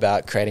go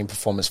about creating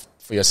performance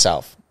for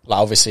yourself? Like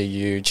obviously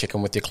you check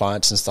in with your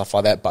clients and stuff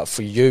like that, but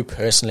for you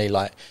personally,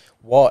 like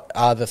what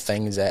are the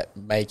things that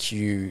make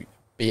you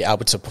be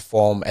able to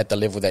perform at the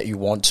level that you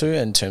want to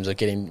in terms of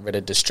getting rid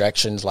of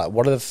distractions? Like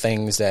what are the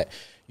things that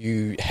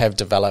you have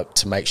developed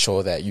to make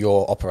sure that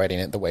you're operating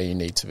it the way you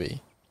need to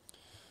be?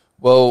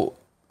 Well,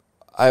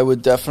 I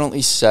would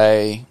definitely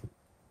say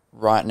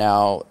right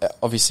now,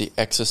 obviously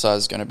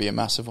exercise is going to be a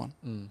massive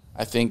one.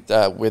 I think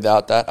that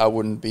without that, I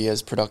wouldn't be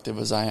as productive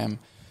as I am.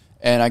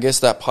 And I guess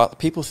that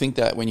people think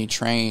that when you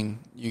train,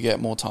 you get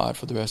more tired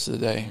for the rest of the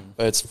day,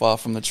 but it's far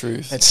from the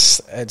truth.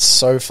 It's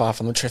so far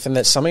from the truth. And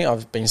that's something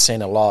I've been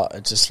seeing a lot.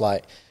 It's just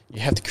like you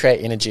have to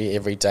create energy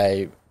every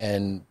day.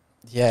 And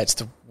yeah, it's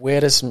the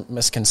weirdest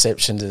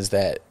misconception is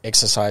that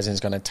exercising is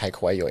going to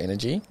take away your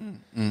energy.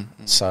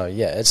 So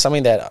yeah, it's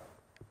something that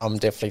I'm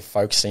definitely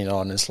focusing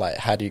on. Is like,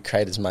 how do you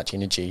create as much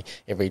energy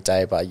every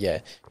day? But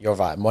yeah, you're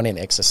right. Morning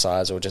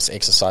exercise or just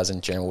exercise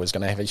in general is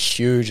going to have a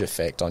huge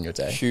effect on your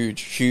day.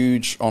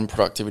 Huge on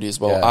productivity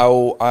as well.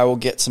 Yeah. I will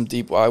get some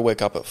deep. I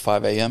wake up at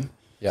 5 a.m.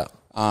 Yeah.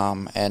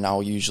 And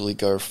I'll usually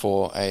go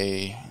for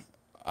a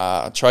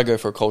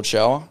cold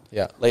shower.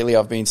 Yeah. Lately,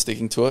 I've been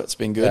sticking to it. It's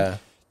been good. Yeah.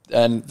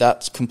 And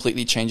that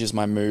completely changes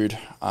my mood.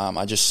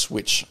 I just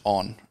switch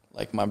on.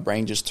 Like my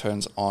brain just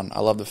turns on. I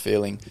love the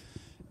feeling.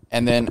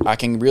 And then I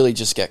can really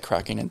just get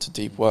cracking into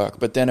deep work.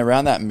 But then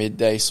around that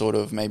midday, sort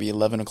of maybe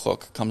 11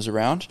 o'clock comes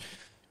around,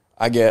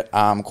 I get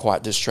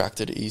quite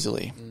distracted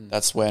easily.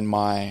 That's when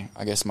my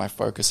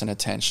focus and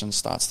attention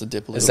starts to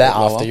dip a little bit. Is that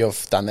lower. after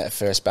you've done that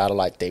first bout of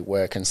like deep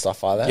work and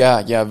stuff like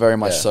that? Yeah, very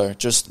much so.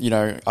 Just,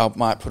 I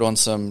might put on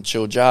some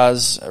chill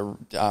jazz,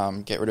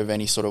 get rid of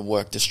any sort of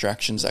work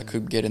distractions that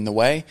could get in the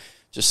way,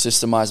 just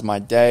systemize my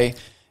day.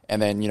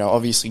 And then,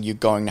 obviously you're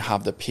going to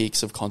have the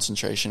peaks of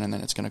concentration and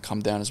then it's going to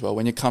come down as well.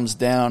 When it comes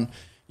down,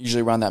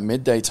 usually around that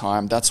midday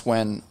time, that's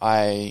when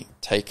I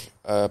take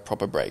a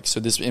proper break.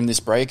 So in this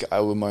break,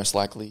 I will most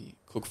likely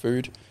cook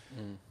food,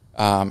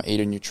 eat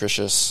a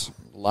nutritious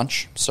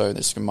lunch. So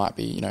this might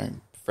be,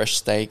 fresh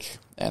steak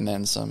and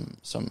then some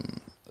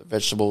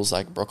vegetables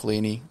like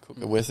broccolini, cook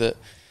it with it,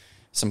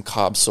 some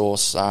carb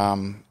sauce,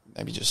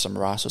 maybe just some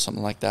rice or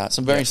something like that.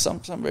 Something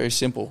very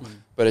simple,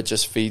 but it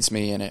just feeds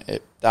me and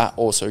it that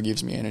also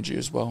gives me energy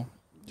as well.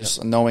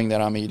 Just knowing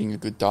that I'm eating a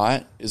good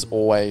diet is I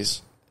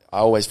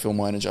always feel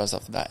more energized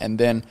after that. And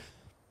then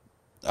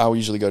I'll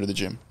usually go to the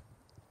gym.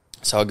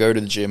 So I'll go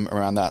to the gym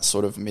around that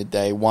sort of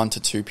midday, 1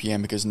 to 2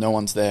 p.m. because no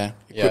one's there.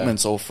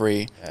 Equipment's all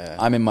free. Yeah.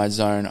 I'm in my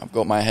zone. I've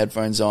got my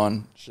headphones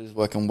on. She's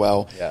working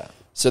well. Yeah.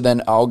 So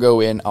then I'll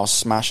go in, I'll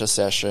smash a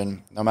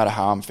session no matter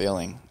how I'm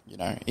feeling.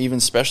 Even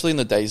especially in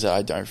the days that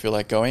I don't feel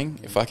like going,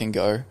 if I can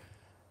go,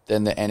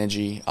 then the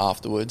energy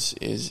afterwards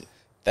is...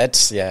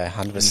 That's,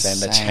 100%.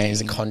 The change,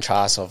 the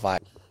contrast of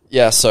like...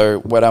 Yeah, so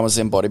when I was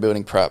in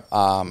bodybuilding prep,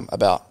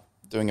 about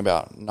doing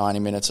about 90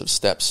 minutes of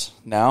steps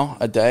now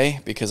a day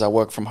because I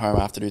work from home.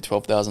 I have to do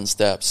 12,000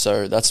 steps.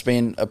 So that's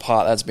been a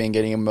part that's been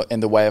getting in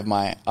the way of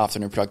my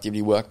afternoon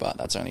productivity work, but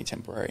that's only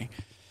temporary.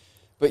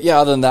 But yeah,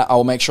 other than that,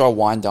 I'll make sure I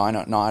wind down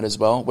at night as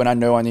well. When I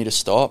know I need to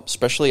stop,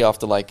 especially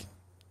after like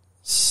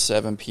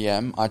 7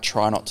 p.m., I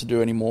try not to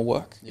do any more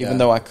work, even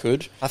though I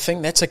could. I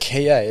think that's a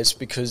key, It's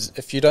because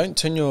if you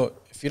don't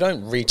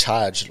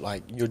recharge,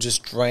 like you're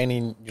just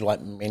draining your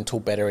like mental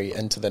battery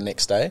into the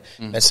next day.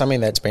 That's something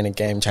that's been a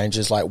game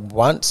changer. Like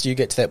once you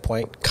get to that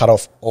point, cut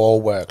off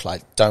all work,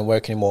 like don't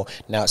work anymore.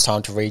 Now it's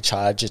time to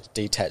recharge, just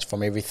detach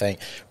from everything,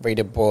 read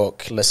a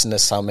book, listen to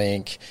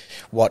something,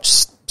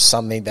 watch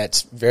something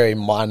that's very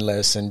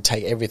mindless and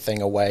take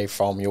everything away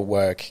from your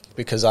work.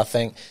 Because I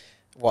think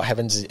what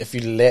happens is if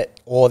you let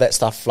all that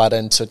stuff flood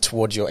into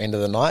towards your end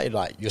of the night,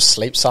 like your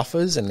sleep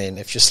suffers, and then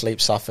if your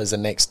sleep suffers, the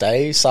next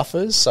day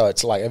suffers. So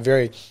it's like a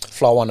very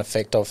flow-on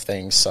effect of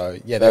things. So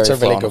yeah, that's a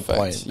really good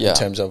point in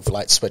terms of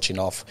like switching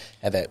off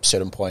at that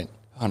certain point.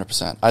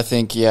 100%. I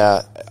think,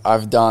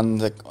 I've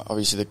done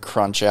obviously the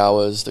crunch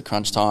hours, the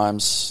crunch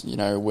times,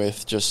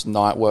 with just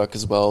night work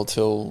as well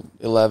till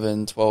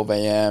 11, 12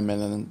 a.m.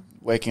 and then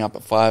waking up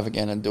at 5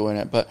 again and doing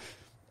it. But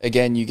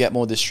again, you get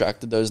more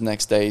distracted those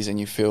next days and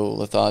you feel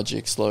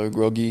lethargic, slow,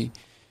 groggy.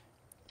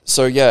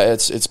 So yeah,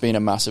 it's been a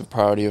massive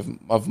priority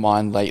of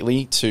mine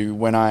lately to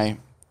when I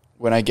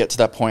get to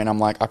that point, I'm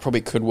like, I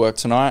probably could work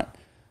tonight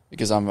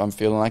because I'm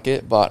feeling like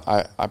it, but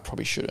I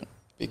probably shouldn't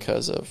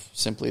because of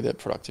simply the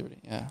productivity.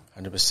 Yeah.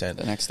 100%.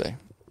 The next day.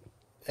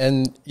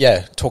 And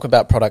yeah, talk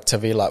about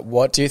productivity. Like,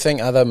 what do you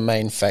think are the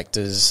main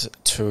factors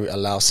to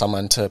allow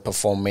someone to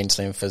perform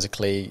mentally and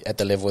physically at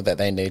the level that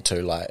they need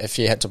to? Like, if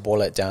you had to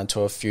boil it down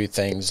to a few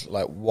things,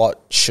 like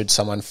what should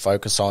someone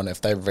focus on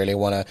if they really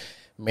want to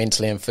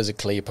mentally and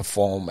physically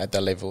perform at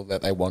the level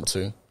that they want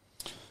to?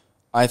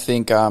 I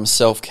think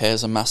self-care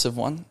is a massive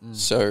one.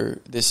 So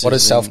what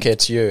is self-care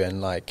to you?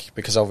 And like,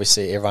 because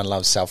obviously everyone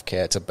loves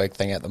self-care. It's a big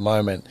thing at the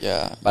moment.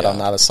 Yeah. But on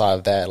the other side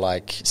of that,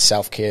 like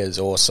self-care is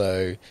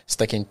also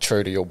sticking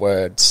true to your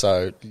word.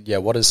 So yeah,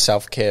 what does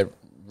self-care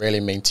really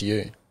mean to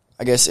you?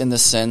 I guess in the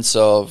sense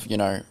of,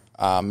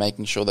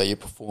 making sure that you're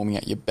performing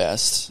at your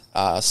best.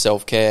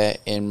 Self-care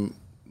in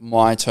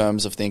my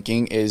terms of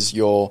thinking is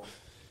your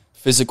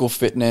physical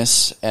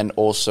fitness and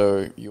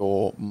also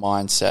your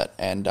mindset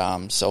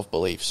and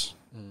self-beliefs.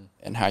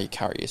 And how you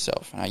carry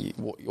yourself, and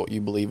what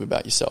you believe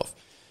about yourself.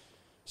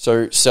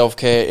 So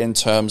self-care in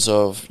terms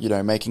of,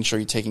 making sure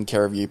you're taking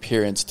care of your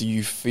appearance. Do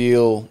you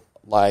feel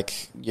like,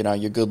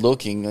 you're good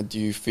looking? Or do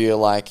you feel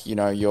like,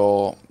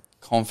 you're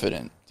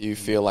confident? Do you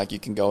feel like you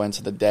can go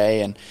into the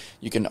day and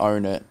you can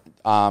own it?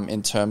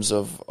 In terms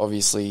of,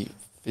 obviously,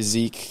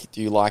 physique,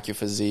 do you like your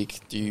physique?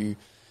 Do you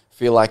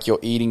feel like you're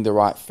eating the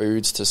right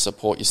foods to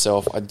support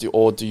yourself,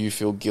 or do you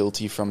feel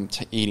guilty from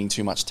eating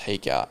too much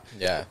takeout?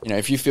 Yeah.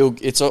 If you feel,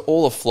 it's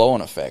all a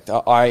flow-on effect.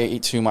 I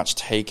eat too much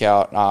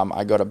takeout,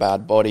 I got a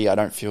bad body, I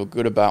don't feel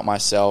good about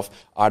myself,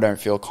 I don't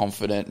feel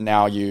confident.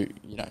 Now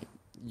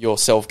your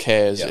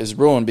self-care is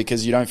ruined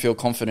because you don't feel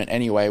confident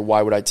anyway.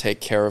 Why would I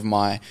shave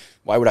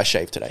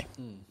today?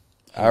 100%.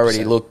 I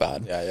already look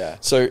bad. Yeah.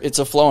 So it's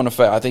a flow-on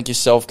effect. I think your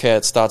self-care,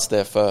 it starts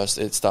there first.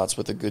 It starts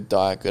with a good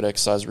diet, good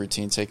exercise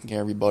routine, taking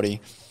care of your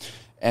body.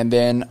 And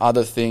then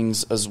other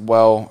things as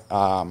well.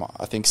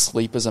 I think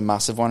sleep is a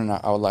massive one, and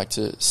I would like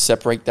to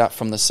separate that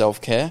from the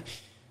self-care,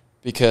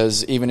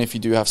 because even if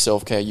you do have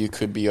self-care, you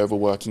could be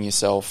overworking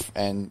yourself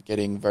and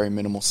getting very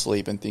minimal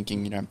sleep and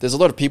thinking, there's a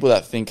lot of people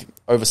that think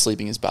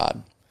oversleeping is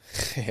bad.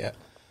 Yeah.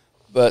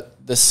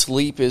 But the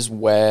sleep is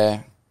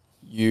where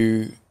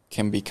you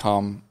can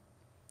become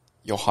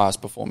your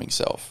highest performing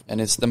self. And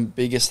it's the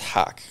biggest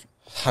hack.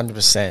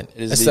 100%. It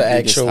is the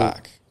biggest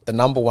hack. The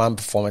number one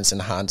performance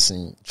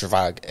enhancing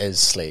drug is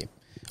sleep.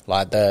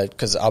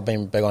 Because I've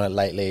been big on it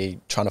lately,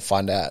 trying to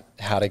find out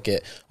how to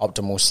get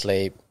optimal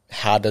sleep.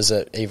 How does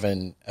it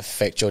even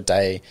affect your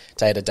day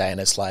to day? And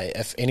it's like,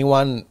 if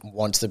anyone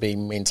wants to be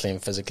mentally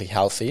and physically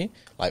healthy,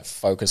 like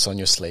focus on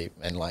your sleep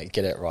and like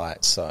get it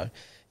right. So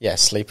yeah,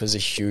 sleep is a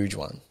huge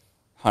one.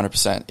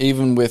 100%.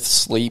 Even with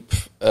sleep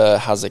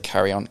has a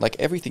carry-on, like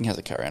everything has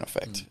a carry-on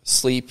effect.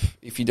 Sleep,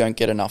 if you don't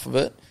get enough of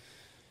it,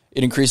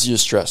 it increases your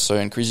stress, so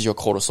it increases your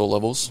cortisol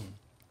levels.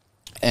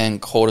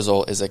 And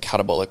cortisol is a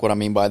catabolic. What I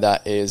mean by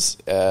that is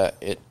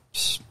it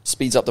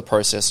speeds up the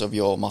process of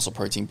your muscle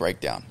protein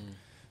breakdown.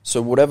 So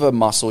whatever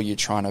muscle you're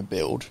trying to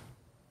build,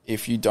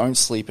 if you don't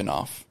sleep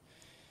enough,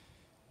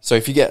 so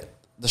if you get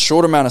the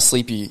short amount of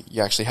sleep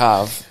you actually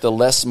have, the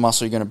less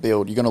muscle you're going to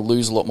build, you're going to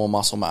lose a lot more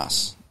muscle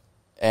mass.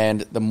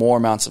 And the more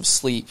amounts of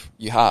sleep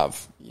you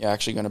have, you're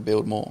actually going to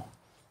build more.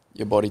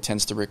 Your body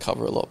tends to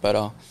recover a lot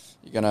better.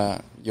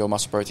 Your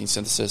muscle protein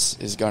synthesis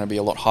is going to be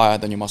a lot higher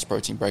than your muscle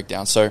protein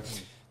breakdown. So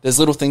there's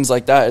little things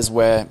like that is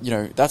where,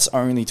 that's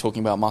only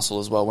talking about muscle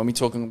as well. When we're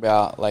talking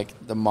about like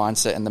the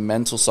mindset and the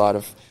mental side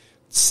of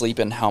sleep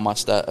and how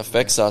much that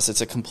affects us,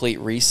 it's a complete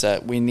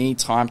reset. We need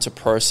time to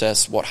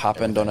process what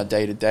happened on a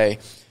day-to-day,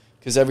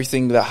 because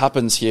everything that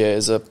happens here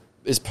is a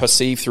is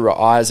perceived through our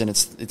eyes, and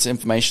it's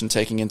information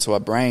taking into our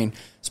brain,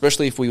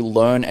 especially if we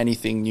learn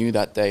anything new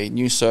that day.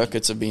 New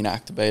circuits have been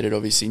activated,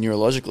 obviously,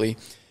 neurologically,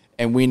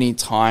 and we need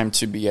time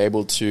to be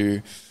able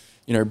to,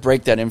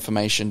 break that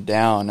information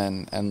down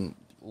and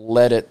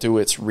let it do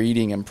its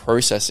reading and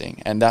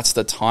processing. And that's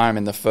the time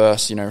in the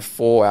first,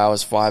 4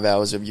 hours, 5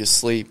 hours of your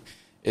sleep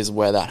is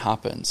where that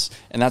happens.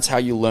 And that's how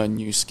you learn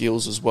new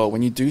skills as well.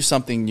 When you do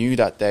something new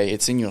that day,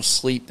 it's in your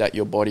sleep that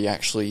your body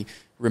actually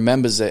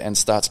remembers it and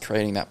starts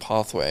creating that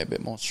pathway a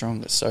bit more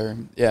stronger. So,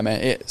 yeah,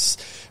 man,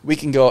 we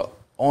can go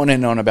on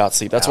and on about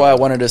sleep. That's why I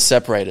wanted to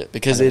separate it,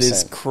 because 100%. It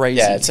is crazy.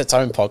 Yeah, it's its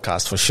own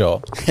podcast for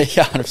sure.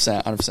 Yeah,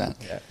 100%.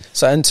 Yeah.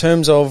 So in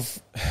terms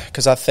of,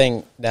 because I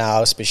think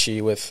now,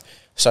 especially with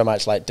so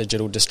much like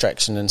digital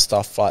distraction and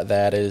stuff like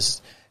that,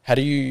 is how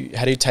do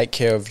you take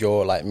care of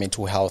your like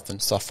mental health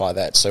and stuff like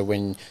that? So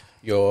when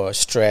you're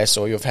stressed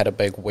or you've had a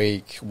big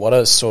week, what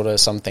are sort of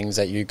some things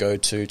that you go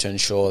to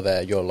ensure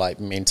that you're like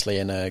mentally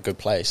in a good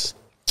place?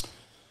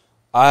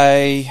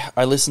 I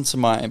listen to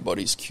my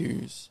body's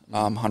cues,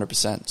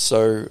 100%.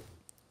 So,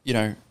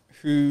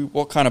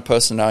 what kind of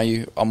person are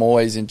you? I'm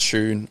always in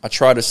tune. I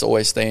try to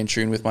always stay in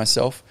tune with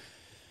myself.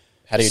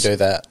 How do you do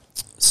that?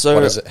 So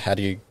what is it? How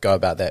do you go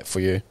about that for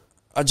you?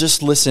 I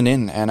just listen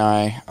in, and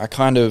I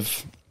can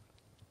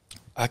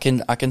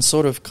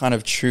sort of kind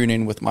of tune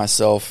in with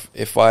myself.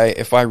 If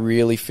I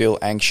really feel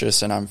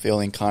anxious and I'm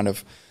feeling kind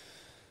of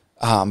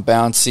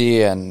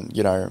bouncy and,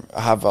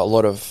 I have a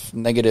lot of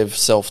negative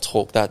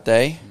self-talk that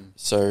day.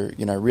 So,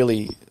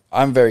 really,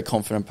 I'm a very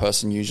confident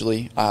person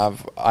usually.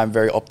 I'm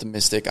very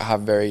optimistic. I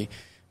have very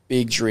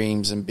big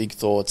dreams and big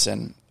thoughts,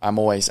 and I'm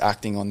always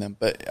acting on them.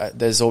 But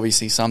there's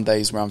obviously some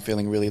days where I'm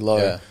feeling really low.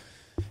 Yeah.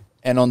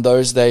 And on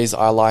those days,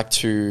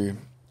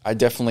 I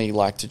definitely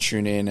like to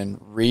tune in and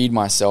read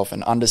myself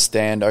and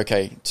understand,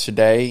 okay,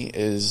 today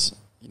is,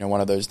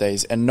 one of those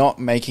days, and not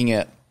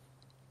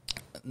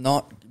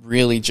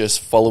really just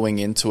following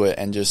into it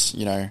and just,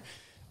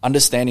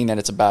 understanding that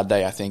it's a bad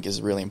day, I think,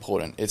 is really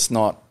important. It's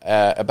not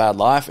a bad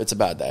life, it's a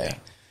bad day. Yeah.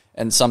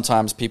 And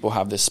sometimes people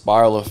have this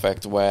spiral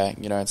effect where,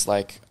 it's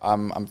like,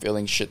 I'm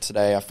feeling shit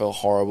today, I feel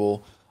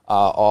horrible,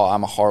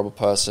 I'm a horrible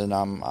person,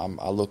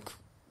 I look,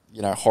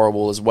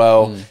 horrible as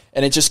well.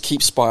 And it just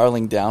keeps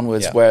spiraling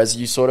downwards, whereas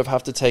you sort of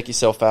have to take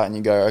yourself out and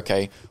you go,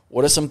 okay,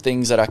 what are some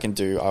things that I can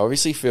do? I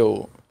obviously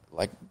feel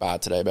like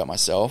bad today about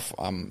myself.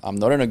 I'm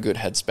not in a good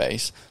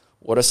headspace.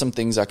 What are some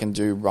things I can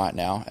do right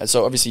now? And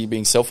so obviously you're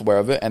being self-aware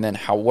of it, and then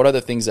what are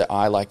the things that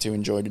I like to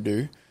enjoy to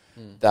do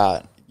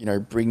that,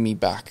 bring me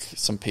back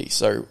some peace?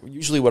 So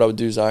usually what I would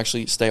do is I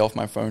actually stay off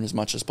my phone as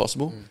much as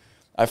possible.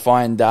 I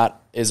find that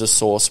is a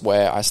source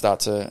where I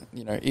start to,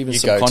 even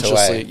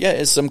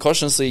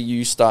subconsciously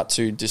you start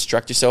to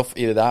distract yourself,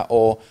 either that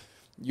or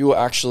you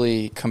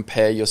actually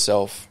compare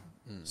yourself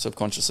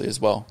subconsciously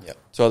as well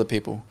to other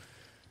people.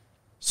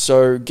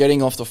 So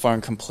getting off the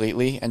phone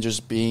completely and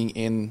just being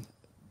in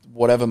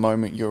whatever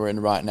moment you're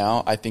in right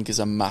now, I think is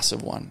a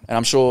massive one. And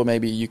I'm sure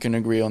maybe you can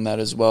agree on that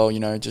as well.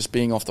 Just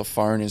being off the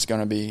phone is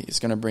going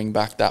to bring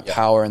back that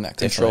power and that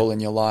control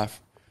in your life.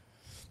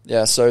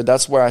 Yeah, so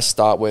that's where I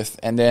start with,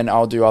 and then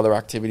I'll do other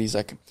activities.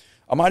 Like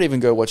I might even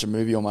go watch a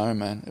movie on my own,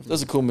 man. If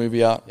there's a cool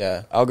movie out,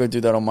 I'll go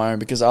do that on my own,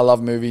 because I love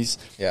movies.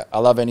 Yeah, I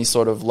love any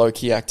sort of low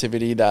key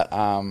activity that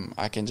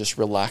I can just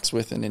relax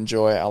with and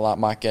enjoy.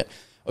 Might get,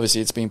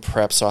 obviously it's been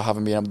prepped, so I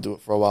haven't been able to do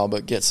it for a while,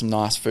 but get some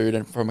nice food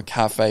and from a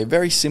cafe.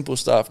 Very simple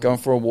stuff. Going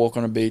for a walk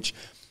on a beach.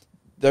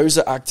 Those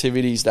are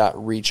activities that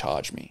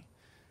recharge me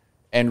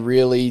and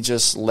really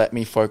just let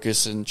me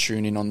focus and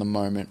tune in on the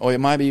moment. Or it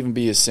might even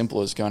be as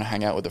simple as going to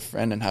hang out with a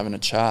friend and having a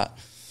chat.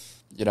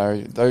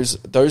 Those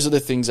are the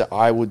things that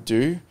I would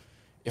do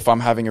if I'm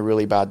having a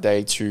really bad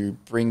day to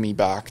bring me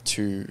back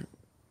to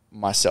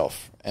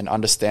myself and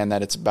understand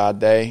that it's a bad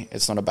day.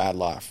 It's not a bad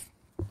life.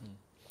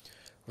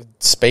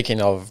 Speaking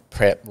of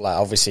prep, like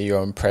obviously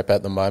you're in prep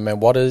at the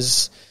moment.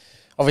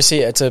 Obviously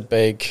it's a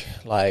big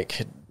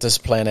like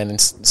discipline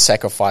and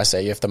sacrifice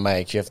that you have to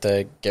make. You have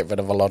to get rid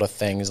of a lot of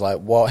things. Like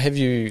what have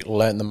you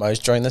learned the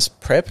most during this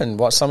prep, and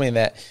what's something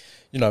that,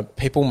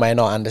 people may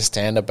not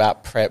understand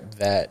about prep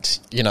that,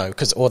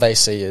 because all they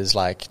see is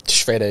like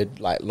shredded,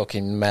 like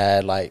looking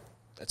mad, like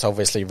it's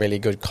obviously really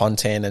good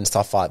content and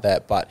stuff like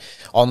that. But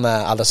on the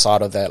other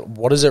side of that,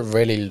 what is it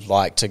really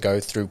like to go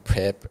through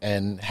prep,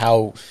 and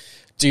how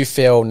do you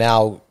feel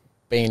now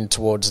being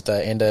towards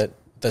the end of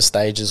the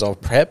stages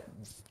of prep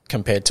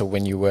compared to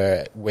where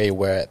you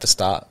were at the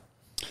start?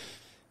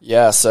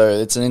 Yeah, so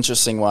it's an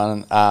interesting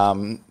one.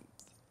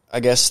 I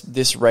guess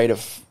this rate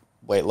of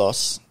weight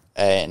loss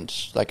and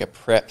like a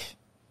prep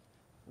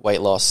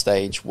weight loss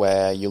stage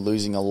where you're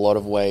losing a lot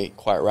of weight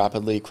quite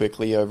rapidly,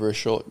 quickly over a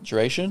short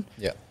duration.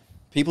 Yeah,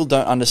 people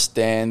don't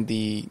understand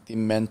the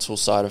mental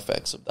side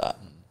effects of that.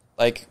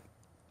 Like,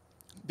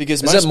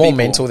 because is it more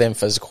mental than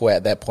physical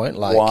at that point?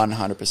 Like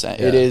 100%.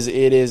 Yeah.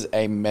 It is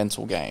a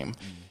mental game.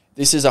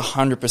 This is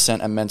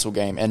 100% a mental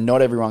game, and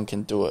not everyone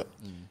can do it.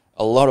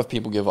 A lot of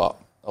people give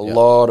up. A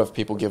lot of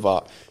people give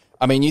up.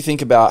 I mean, you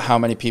think about how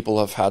many people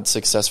have had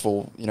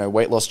successful,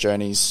 weight loss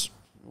journeys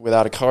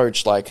without a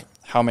coach. Like,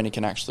 how many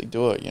can actually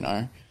do it, you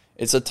know?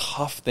 It's a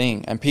tough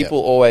thing. And people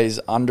always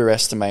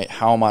underestimate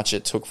how much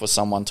it took for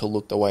someone to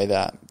look the way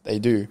that they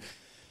do.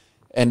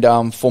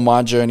 And for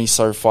my journey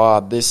so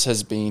far, this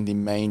has been the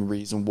main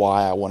reason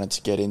why I wanted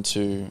to get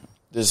into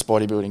this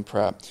bodybuilding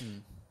prep.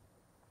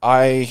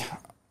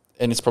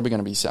 And it's probably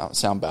going to be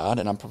sound bad,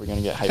 and I'm probably going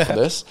to get hate for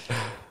this,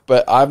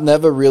 but I've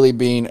never really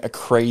been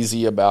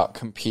crazy about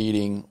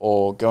competing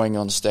or going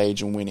on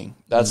stage and winning.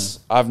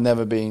 I've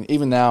never been,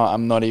 even now,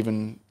 I'm not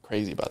even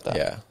crazy about that.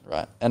 Yeah.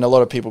 Right. And a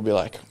lot of people be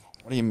like,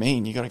 what do you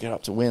mean? You got to get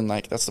up to win.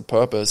 Like, that's the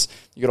purpose.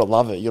 You got to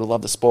love it. You got to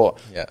love the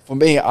sport. Yeah. For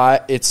me,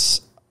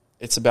 it's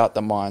about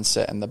the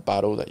mindset and the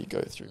battle that you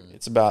go through.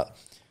 It's about,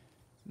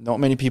 not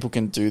many people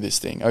can do this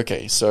thing.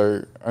 Okay,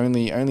 so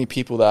only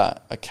people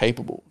that are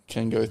capable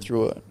can go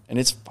through it, and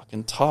it's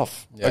fucking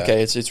tough. Yeah.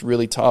 Okay, it's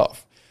really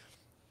tough.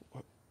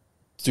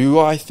 Do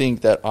I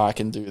think that I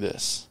can do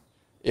this?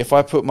 If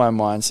I put my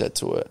mindset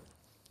to it,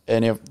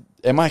 and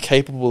am I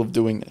capable of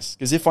doing this?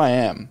 Because if I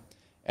am,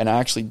 and I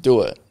actually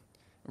do it,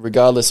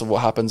 regardless of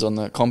what happens on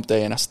the comp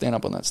day, and I stand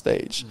up on that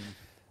stage,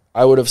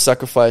 I would have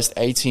sacrificed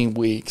 18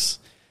 weeks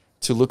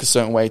to look a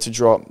certain way, to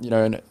drop,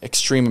 an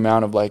extreme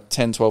amount of like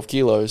 10, 12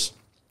 kilos.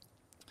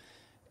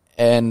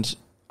 And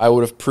I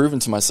would have proven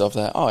to myself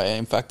that,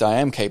 in fact, I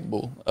am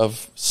capable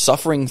of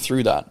suffering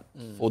through that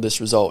for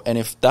this result. And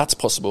if that's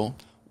possible,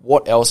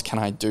 what else can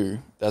I do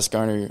that's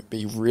going to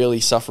be really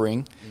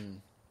suffering,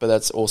 but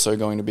that's also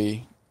going to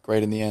be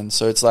great in the end?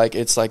 So it's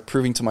like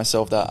proving to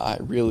myself that I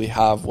really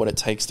have what it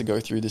takes to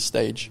go through this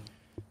stage.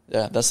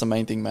 Yeah, that's the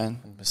main thing, man.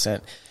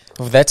 100%.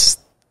 Well, that's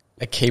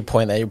a key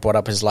point that you brought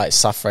up, is like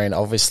suffering.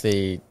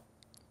 Obviously,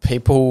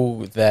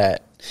 people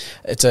that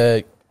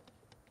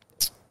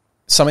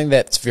something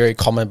that's very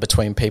common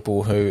between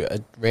people who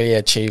really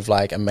achieve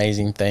like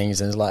amazing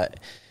things. And it's like,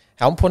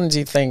 how important do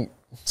you think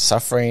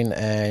suffering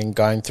and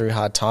going through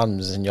hard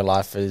times in your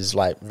life is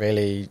like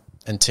really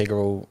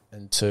integral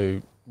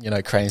into,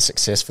 creating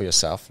success for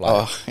yourself? Like,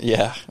 oh,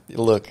 yeah.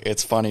 Look,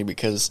 it's funny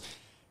because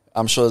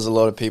I'm sure there's a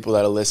lot of people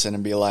that'll listen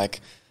and be like,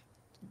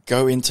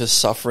 go into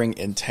suffering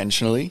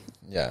intentionally.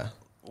 Yeah.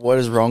 What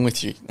is wrong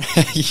with you?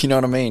 You know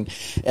what I mean?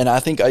 And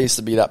I think I used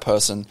to be that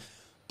person.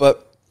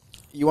 But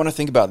you want to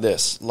think about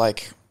this.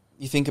 Like,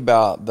 you think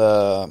about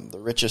the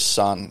richest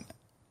son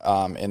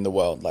in the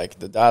world. Like,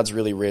 the dad's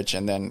really rich,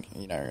 and then,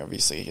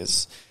 obviously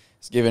he's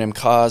giving him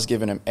cars,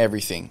 giving him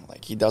everything.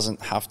 Like, he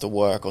doesn't have to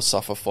work or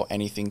suffer for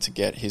anything to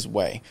get his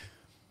way.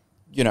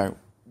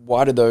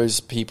 Why do those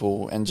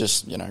people, and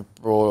just,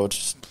 broad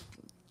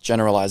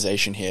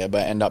generalization here,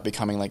 but end up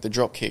becoming like the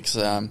drop kicks,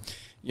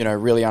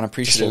 really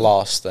unappreciative. Just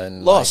lost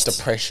and lost. Like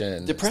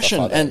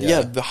depression. Like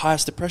that. The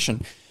highest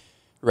depression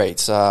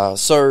rates.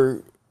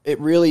 So it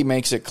really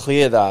makes it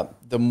clear that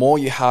the more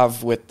you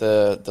have with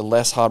the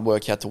less hard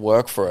work you have to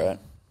work for it,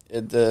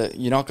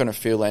 you're not going to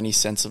feel any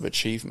sense of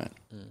achievement.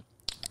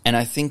 And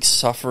I think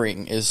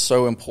suffering is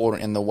so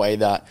important in the way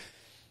that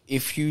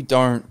if you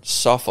don't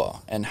suffer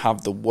and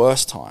have the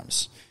worst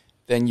times,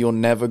 then you're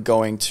never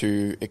going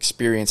to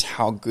experience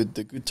how good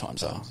the good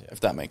times are,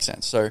 if that makes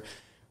sense. So,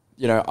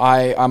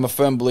 I'm a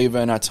firm believer,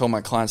 and I tell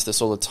my clients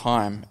this all the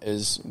time,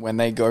 is when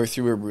they go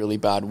through a really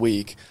bad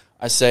week,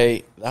 I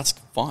say, that's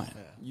fine.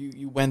 Yeah.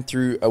 You went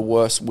through a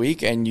worse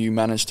week and you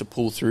managed to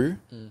pull through,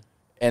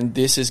 and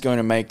this is going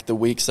to make the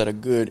weeks that are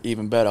good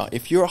even better.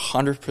 If you're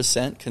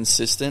 100%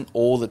 consistent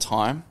all the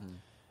time,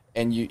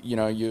 and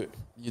you're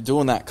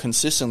doing that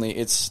consistently,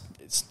 it's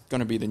going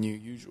to be the new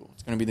usual.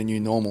 It's going to be the new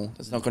normal.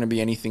 There's not going to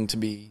be anything to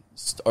be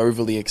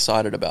overly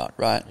excited about,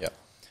 right? Yeah.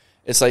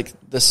 It's like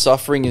the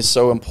suffering is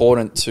so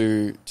important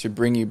to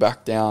bring you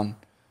back down,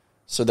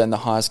 so then the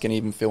highs can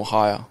even feel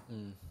higher.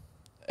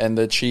 And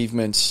the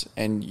achievements,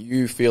 and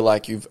you feel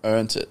like you've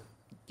earned it.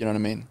 You know what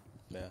I mean?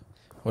 Yeah.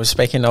 Well,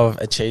 speaking of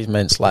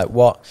achievements, like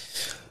what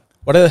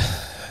are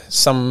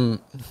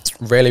some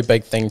really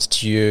big things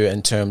to you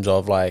in terms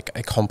of like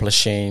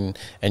accomplishing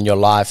in your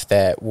life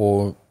that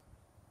will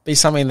be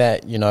something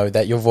that,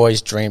 that you've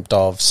always dreamed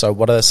of? So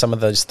what are some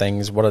of those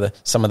things? What are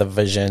some of the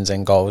visions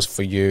and goals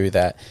for you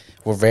that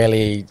will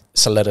really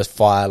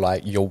solidify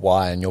like your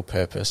why and your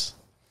purpose?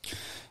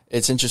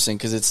 It's interesting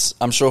because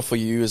I'm sure for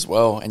you as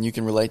well, and you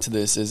can relate to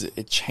this, is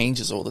it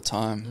changes all the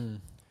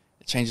time.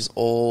 It changes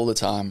all the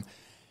time.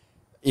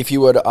 If you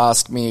were to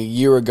ask me a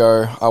year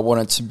ago, I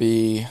wanted to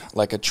be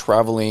like a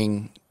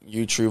traveling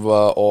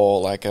YouTuber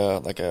or like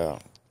a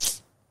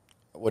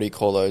what do you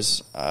call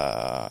those,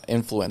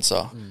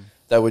 influencer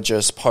that would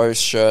just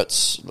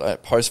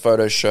post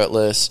photos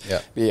shirtless,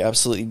 be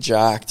absolutely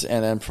jacked,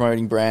 and then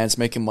promoting brands,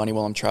 making money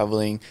while I'm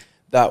traveling.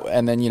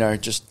 And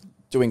then just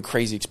doing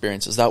crazy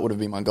experiences. That would have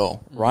been my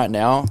goal. Right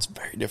now, it's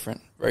very different,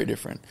 very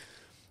different.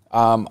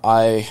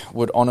 I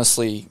would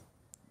honestly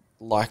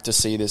like to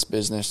see this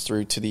business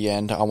through to the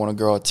end. I want to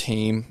grow a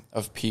team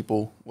of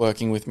people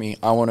working with me.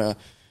 I want to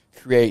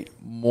create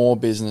more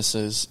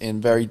businesses in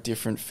very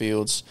different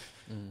fields,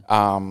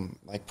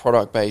 like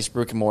product-based,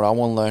 brick and mortar. I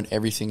want to learn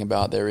everything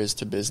about there is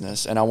to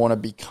business, and I want to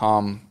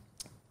become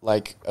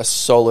like a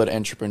solid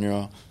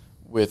entrepreneur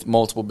with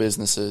multiple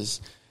businesses.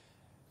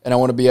 and I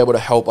want to be able to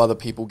help other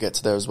people get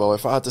to there as well.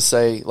 If I had to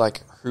say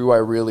like who I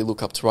really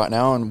look up to right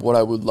now and what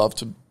I would love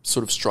to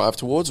sort of strive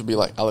towards would be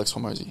like Alex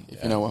Hormozy,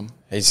 if you know him.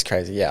 He's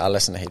crazy. Yeah, I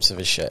listen to heaps of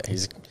his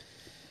shit.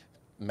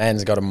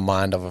 Man's got a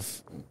mind of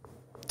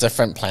a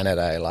different planet,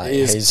 eh? Like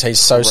he's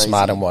so crazy.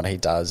 Smart in what he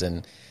does,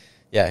 and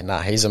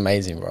he's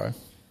amazing, bro.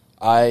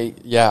 I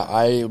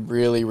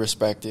really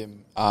respect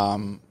him.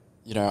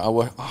 You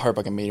know, I hope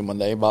I can meet him one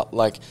day, but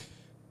like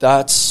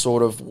that's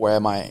sort of where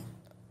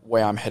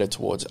I'm headed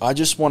towards. I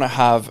just want to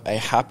have a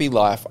happy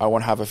life. I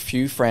want to have a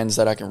few friends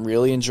that I can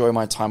really enjoy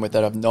my time with,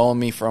 that have known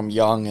me from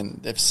young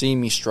and they've seen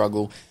me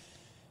struggle.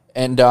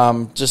 And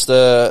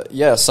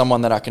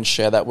someone that I can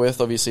share that with.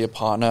 Obviously a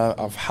partner.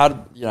 I've had,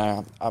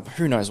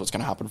 who knows what's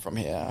going to happen from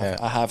here. Yeah.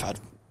 I have had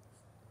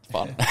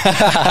fun.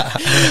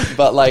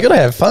 But like, you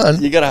gotta have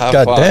fun. You gotta have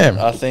God fun. Damn.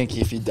 I think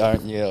if you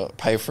don't, you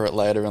pay for it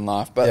later in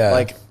life. But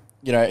like,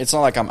 you know, it's not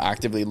like I'm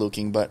actively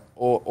looking, but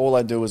all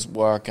I do is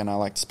work, and I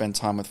like to spend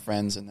time with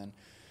friends, and then,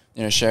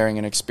 you know, sharing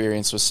an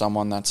experience with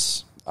someone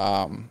that's,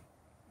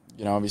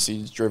 you know,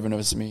 obviously as driven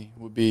as me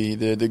would be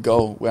the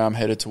goal where I'm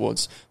headed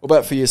towards. What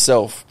about for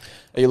yourself?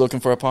 Are you looking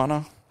for a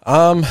partner?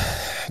 Not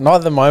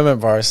at the moment,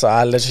 bro. So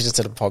I literally just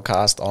did a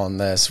podcast on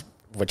this,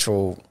 which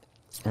will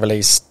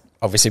release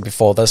obviously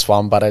before this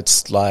one, but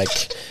it's like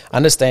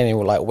understanding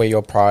like where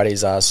your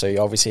priorities are. So you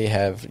obviously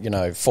have, you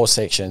know, 4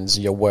 sections: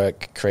 your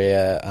work,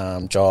 career,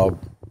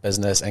 job,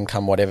 business,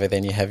 income, whatever.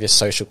 Then you have your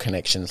social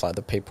connections, like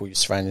the people you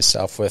surround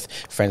yourself with,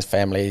 friends,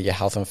 family, your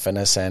health and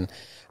fitness, and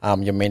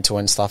your mental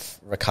and stuff,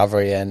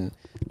 recovery. And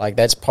like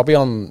that's probably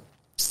on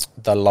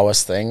the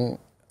lowest thing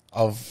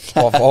of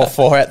all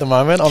 4 at the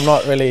moment. I'm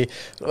not really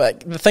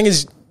like, the thing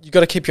is, you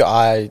got to keep your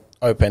eye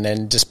open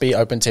and just be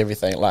open to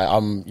everything. Like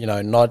I'm, you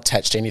know, not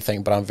attached to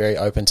anything, but I'm very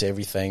open to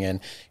everything. And,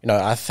 you know,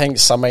 I think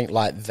something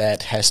like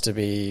that has to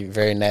be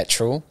very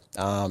natural.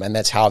 And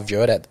that's how I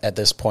view it at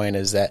this point,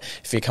 is that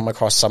if you come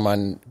across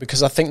someone,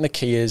 because I think the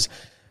key is,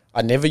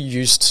 I never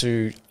used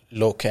to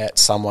look at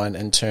someone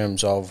in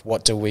terms of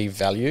what do we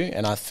value,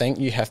 and I think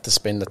you have to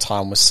spend the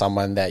time with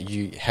someone that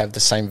you have the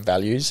same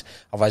values.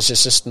 Otherwise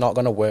it's just not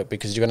going to work,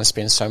 because you're going to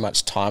spend so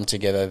much time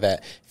together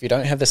that if you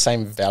don't have the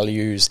same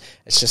values,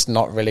 it's just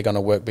not really going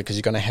to work, because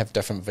you're going to have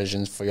different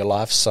visions for your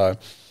life. So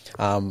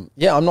I'm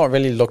not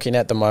really looking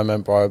at the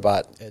moment, bro,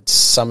 but it's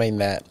something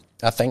that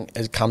I think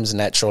it comes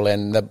natural,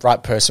 and the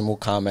right person will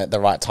come at the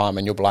right time,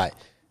 and you'll be like,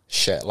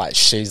 shit, like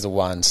she's the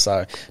one.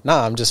 So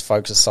I'm just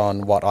focused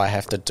on what I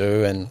have to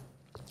do. And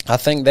I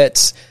think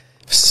that's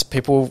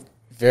people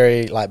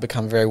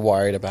become very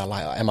worried about,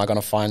 like, am I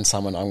going to find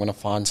someone? I'm going to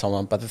find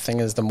someone. But the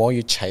thing is, the more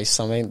you chase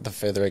something, the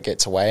further it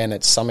gets away. And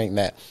it's something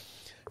that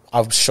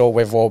I'm sure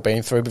we've all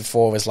been through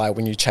before. It's like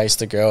when you chase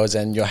the girls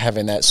and you're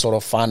having that sort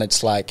of fun,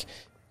 it's like,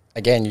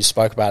 again, you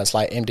spoke about, it's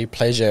like empty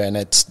pleasure. And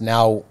it's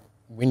now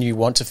when you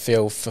want to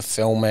feel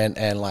fulfillment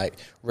and like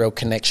real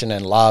connection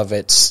and love,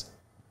 it's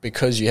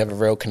because you have a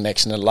real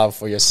connection and love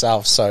for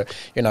yourself. So,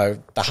 you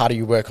know, the harder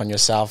you work on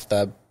yourself,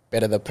 the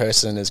better the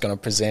person is going to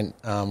present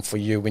for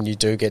you when you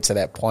do get to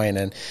that point.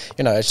 And,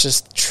 you know, it's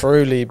just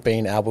truly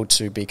being able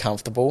to be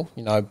comfortable,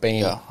 you know,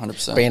 being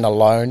 100%. Being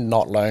alone,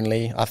 not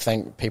lonely. I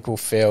think people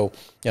feel,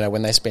 you know,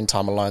 when they spend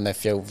time alone, they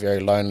feel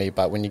very lonely.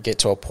 But when you get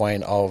to a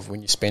point of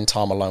when you spend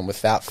time alone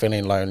without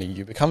feeling lonely,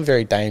 you become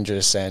very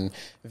dangerous and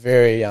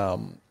very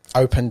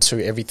open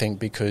to everything,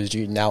 because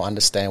you now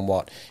understand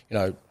what, you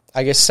know,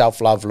 I guess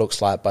self-love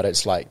looks like, but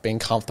it's like being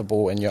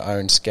comfortable in your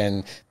own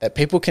skin that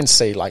people can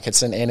see. Like,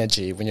 it's an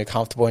energy. When you're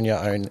comfortable in your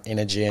own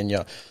energy and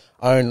your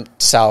own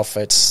self,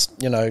 it's,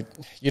 you know,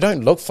 you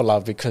don't look for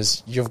love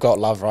because you've got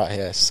love right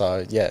here.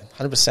 So yeah,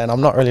 100%.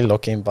 I'm not really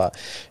looking, but,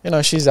 you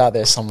know, she's out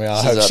there somewhere.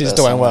 I hope she's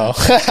doing well.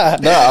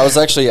 No, I was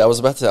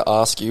about to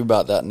ask you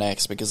about that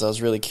next, because I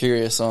was really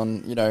curious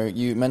on, you know,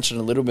 you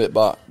mentioned a little bit,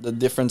 but the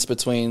difference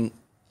between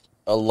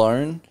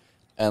alone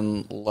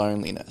and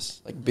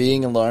loneliness, like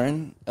being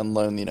alone and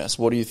loneliness.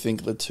 What do you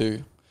think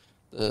the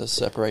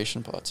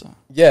separation parts are?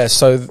 Yeah,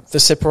 so the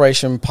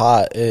separation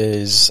part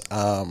is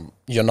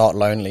you're not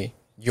lonely.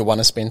 You want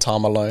to spend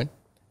time alone.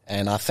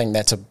 And I think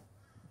that's a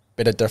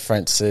bit of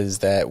difference, is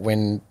that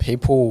when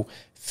people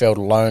feel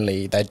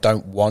lonely, they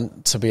don't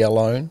want to be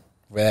alone.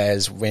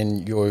 Whereas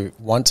when you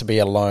want to be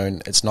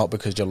alone, it's not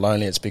because you're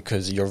lonely, it's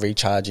because you're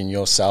recharging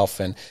yourself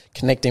and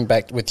connecting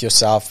back with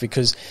yourself.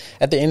 Because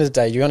at the end of the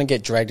day, you're going to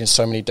get dragged in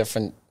so many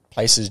different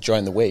places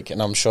during the week. And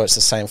I'm sure it's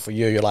the same for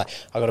you. You're like,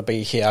 I got to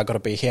be here, I got to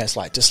be here. It's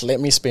like, just let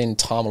me spend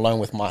time alone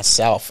with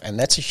myself. And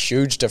that's a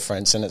huge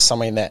difference. And it's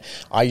something that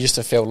I used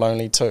to feel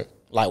lonely too.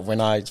 Like when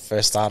I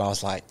first started, I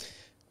was like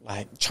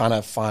trying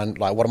to find,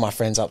 like, what are my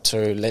friends up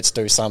to? Let's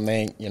do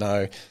something, you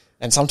know.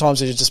 And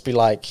sometimes it'd just be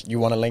like, you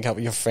want to link up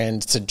with your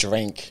friends to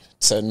drink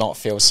to not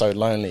feel so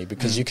lonely,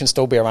 because you can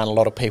still be around a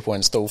lot of people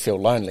and still feel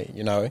lonely,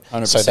 you know.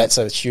 100%. So that's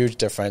a huge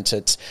difference.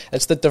 It's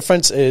the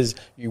difference is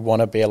you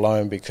want to be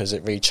alone because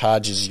it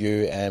recharges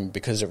you, and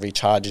because it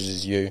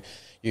recharges you,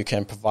 you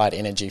can provide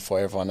energy for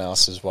everyone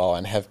else as well,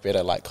 and have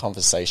better like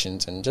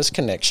conversations and just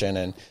connection.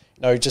 And,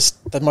 you know,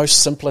 just the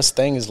most simplest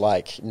thing is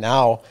like,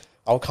 now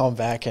I'll come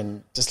back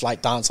and just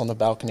like dance on the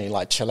balcony,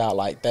 like chill out,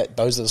 like that.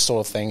 Those are the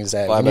sort of things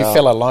that Vibe when you out.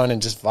 feel alone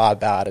and just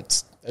vibe out,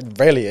 it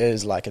really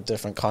is like a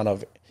different kind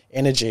of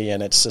energy,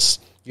 and it's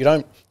just you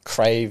don't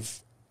crave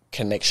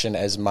connection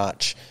as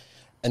much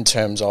in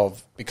terms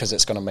of because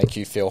it's going to make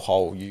you feel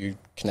whole. You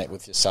connect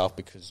with yourself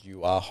because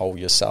you are whole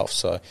yourself.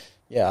 So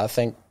yeah, I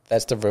think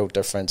that's the real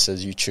difference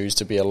is you choose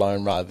to be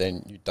alone rather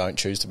than you don't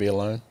choose to be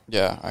alone.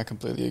 Yeah, I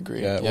completely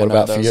agree. Yeah, what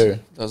about for you?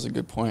 That was a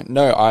good point.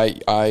 No,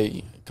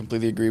 I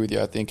completely agree with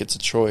you. I think it's a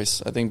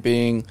choice. I think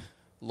being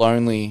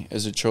lonely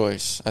is a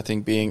choice. I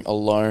think being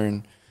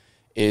alone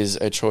is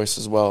a choice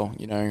as well.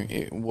 You know,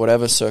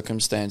 whatever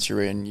circumstance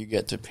you're in, you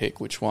get to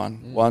pick which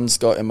one. One's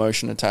got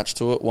emotion attached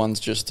to it. One's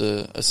just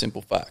a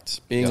simple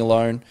fact. Being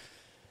alone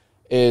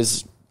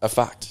is a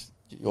fact.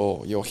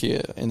 You're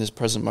here in this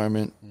present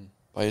moment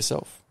by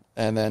yourself.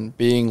 And then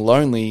being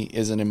lonely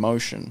is an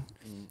emotion.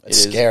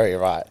 It's scary,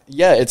 right?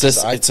 Yeah, it's a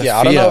fear.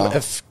 I don't know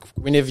if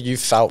whenever you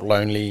felt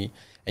lonely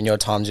in your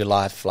times of your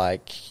life,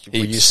 like, were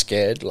you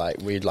scared? Like,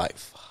 we'd like,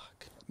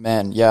 fuck.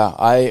 Man, yeah,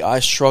 I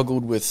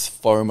struggled with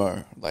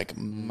FOMO, like,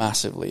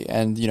 massively.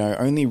 And, you know,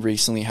 only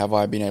recently have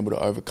I been able to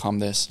overcome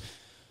this.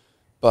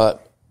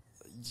 But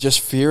just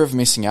fear of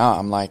missing out.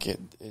 I'm like,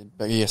 it'd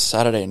be a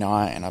Saturday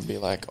night, and I'd be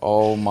like,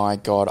 oh, my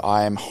God,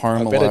 I am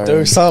home alone. I better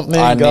do something.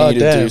 I need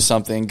to do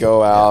something,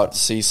 go out,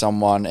 see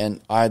someone.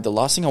 And the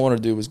last thing I wanted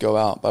to do was go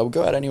out. But I would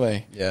go out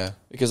anyway. Yeah.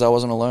 Because I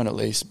wasn't alone, at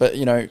least. But,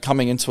 you know,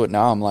 coming into it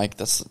now, I'm like,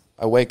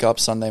 I wake up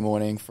Sunday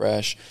morning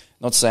fresh.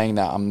 Not saying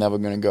that I'm never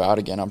going to go out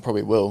again. I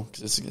probably will,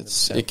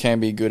 because it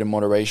can be good in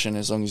moderation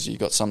as long as you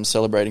got something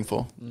celebrating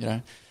for. You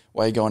know,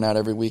 why are you going out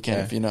every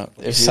weekend if you're not?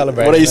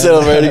 Celebrating, what are you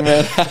celebrating,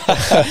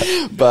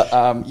 man?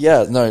 But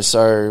yeah, no.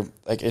 So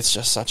like, it's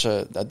just such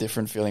a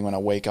different feeling when I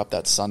wake up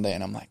that Sunday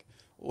and I'm like,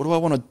 what do I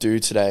want to do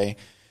today?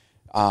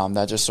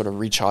 That just sort of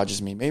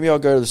recharges me. Maybe I'll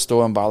go to the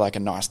store and buy like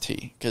a nice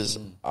tea because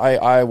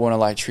I want to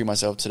like treat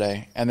myself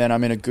today, and then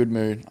I'm in a good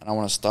mood and I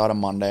want to start a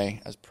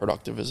Monday as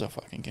productive as I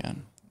fucking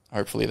can.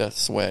 Hopefully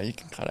that's where you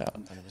can cut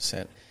out.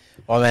 100%.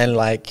 Well, man,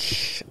 like,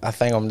 I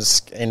think I'm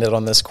just ended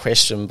on this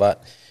question,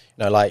 but,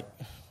 you know, like,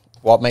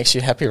 what makes you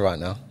happy right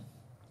now?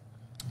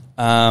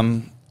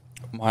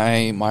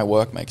 My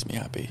work makes me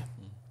happy.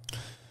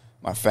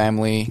 My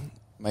family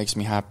makes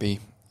me happy,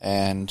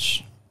 and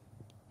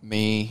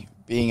me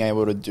being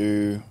able to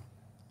do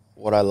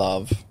what I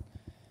love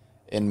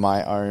in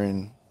my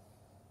own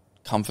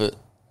comfort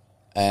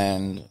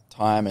and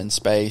time and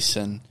space,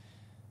 and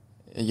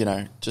you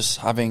know, just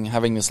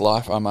having this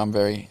life, I'm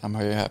very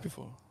happy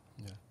for.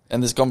 Yeah.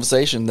 And this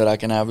conversation that I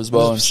can have as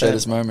well 100%. And share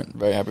this moment,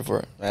 very happy for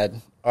it.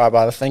 Mad. All right,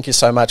 brother, thank you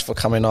so much for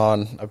coming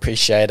on. I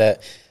appreciate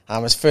it.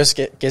 It's first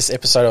guest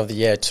episode of the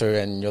year too,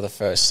 and you're the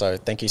first, so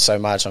thank you so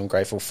much. I'm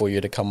grateful for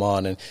you to come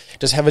on and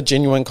just have a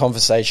genuine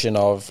conversation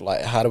of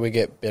like, how do we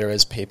get better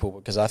as people?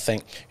 Because I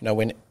think, you know,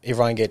 when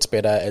everyone gets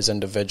better as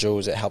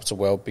individuals, it helps the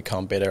world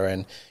become better.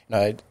 And, you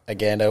know,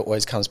 again, it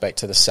always comes back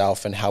to the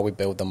self and how we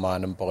build the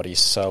mind and body.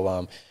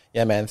 So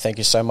yeah, man, thank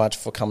you so much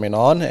for coming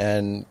on,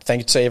 and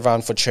thank you to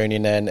everyone for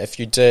tuning in. If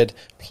you did,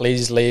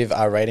 please leave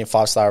a rating,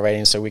 5-star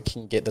rating, so we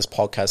can get this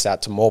podcast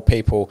out to more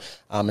people,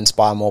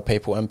 inspire more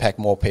people, impact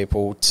more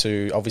people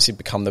to obviously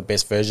become the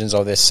best versions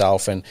of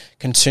themselves and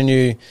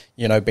continue,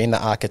 you know, being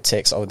the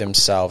architects of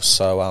themselves.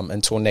 So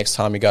until next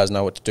time, you guys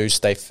know what to do.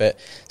 Stay fit,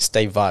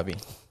 stay vibey.